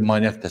dərəcədə belə bir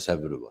manyak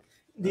təsəvvürü var.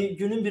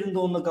 Günün birində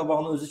onunla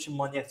qabağına özü üçün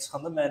manyak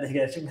çıxanda mənə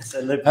gəlir ki,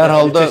 məsələlər... Hər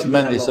halda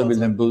mən hesab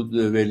edirəm, bu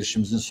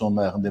verilişimizin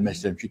sonuna yaxın demək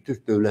istəyirəm ki,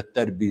 Türk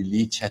Dövlətlər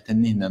Birliyi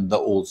çətinliklə də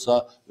olsa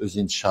öz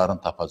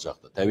intişarını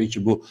tapacaqdır. Təbii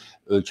ki, bu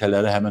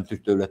ölkələri həmən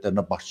Türk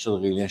dövlətlərinə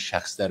başçılıq edən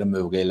şəxslərin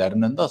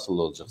mövqelərindən də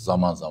asılı olacaq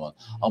zaman-zaman.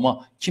 Amma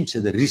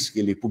kimsə də risk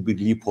eləyib bu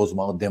birliyi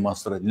pozmağı,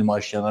 demonstrasiya,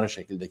 nümayişyanlara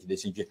şəkildə ki,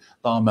 desin ki,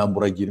 daha mən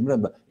bura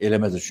girmirəm,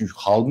 eləməzdir. Çünki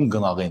xalqın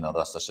qınağı ilə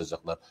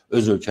rastlaşacaqlar,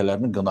 öz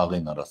ölkələrinin qınağı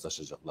ilə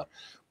rastlaşacaqlar.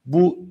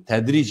 Bu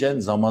tədricən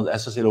zaman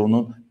əsas elə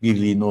onun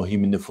birliyini, o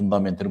himni,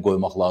 fundamentini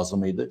qoymaq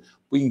lazım idi.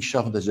 Bu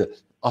inkişaf edəcək.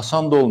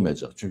 Asan da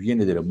olmayacaq. Çünki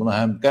yenə deyirəm, buna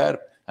həm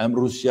Qərb, həm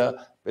Rusiya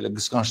belə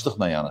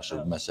qısqanclıqla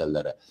yanaşır bu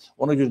məsələlərə.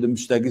 Ona görə də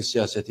müstəqil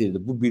siyasəti idi.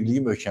 Bu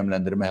birliyi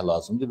möhkəmləndirmək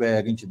lazımdır və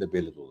yəqin ki də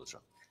belə də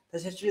olacaq.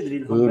 Təşəkkür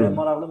edirik İlham bəy.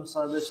 Maraqlı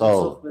müsahibə üçün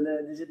çox belə,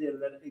 necə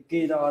deyirlər,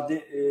 qeyri-adi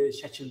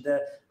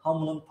şəkildə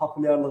hamının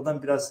populyarlıqdan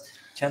biraz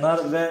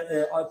kənar və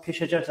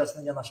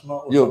peşəkarcasına yanaşma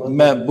ortalığı. Yox,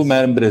 bu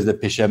mənim biraz da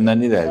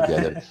peşəmdən irəli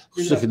gəlir.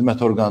 Xüsusi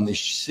xidmət orqanının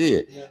işçisi,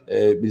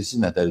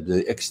 birisi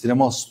nətərdir,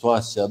 ekstremal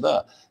situasiyada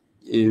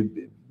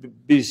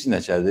birisi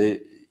nətərdir,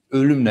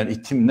 ölümlə,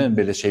 itimlə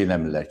belə şey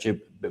eləmirlər ki,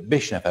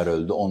 5 nəfər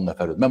öldü, 10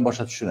 nəfər öldü. Mən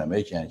başa düşürəm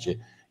yəni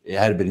ki,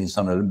 hər bir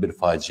insan ölümü bir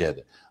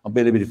faciədir. Amma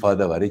belə bir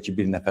ifadə var ki,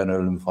 bir nəfərin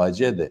ölümü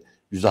faciədir,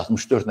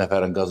 164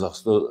 nəfərin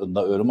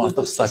Qazaxstanda ölümü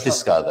artıq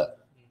statistikadır.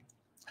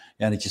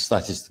 Yəni ki,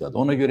 statistikadır.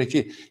 Ona görə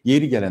ki,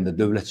 yeri gələndə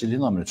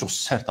dövlətçiliyin naminə çox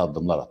sərt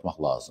addımlar atmaq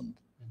lazımdır.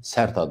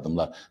 Sərt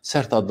addımlar.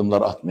 Sərt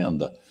addımlar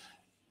atmayanda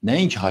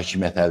nəinki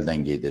hakimiyyət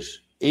əldən gedir,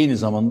 eyni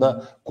zamanda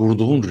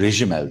qurduğun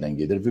rejim əldən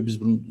gedir və biz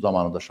bunun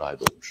zamanında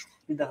şahid olmuşuq.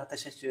 Bir daha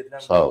təşəkkür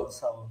edirəm. Sağ olun.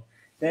 Sağ olun.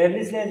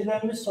 Dəyərli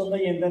izləyicilərimiz, sonunda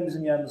yenidən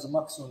bizim yayımızı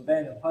maksimum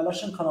bəyənin,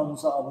 paylaşın,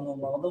 kanalımıza abunə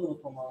olmağı da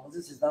unutmamağınızı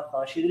sizdən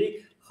xahiş edirik.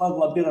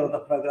 Xalqla bir arada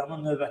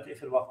proqramın növbəti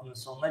efir vaxtının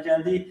sonuna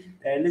gəldik.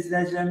 Dəyərli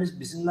izləyicilərimiz,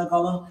 bizimlə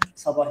qalın.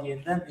 Sabah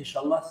yenidən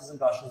inşallah sizin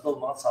qarşınızda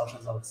olmağa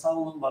çalışacağıq. Sağ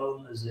olun, var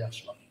olun, özünüzə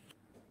yaxşı baxın.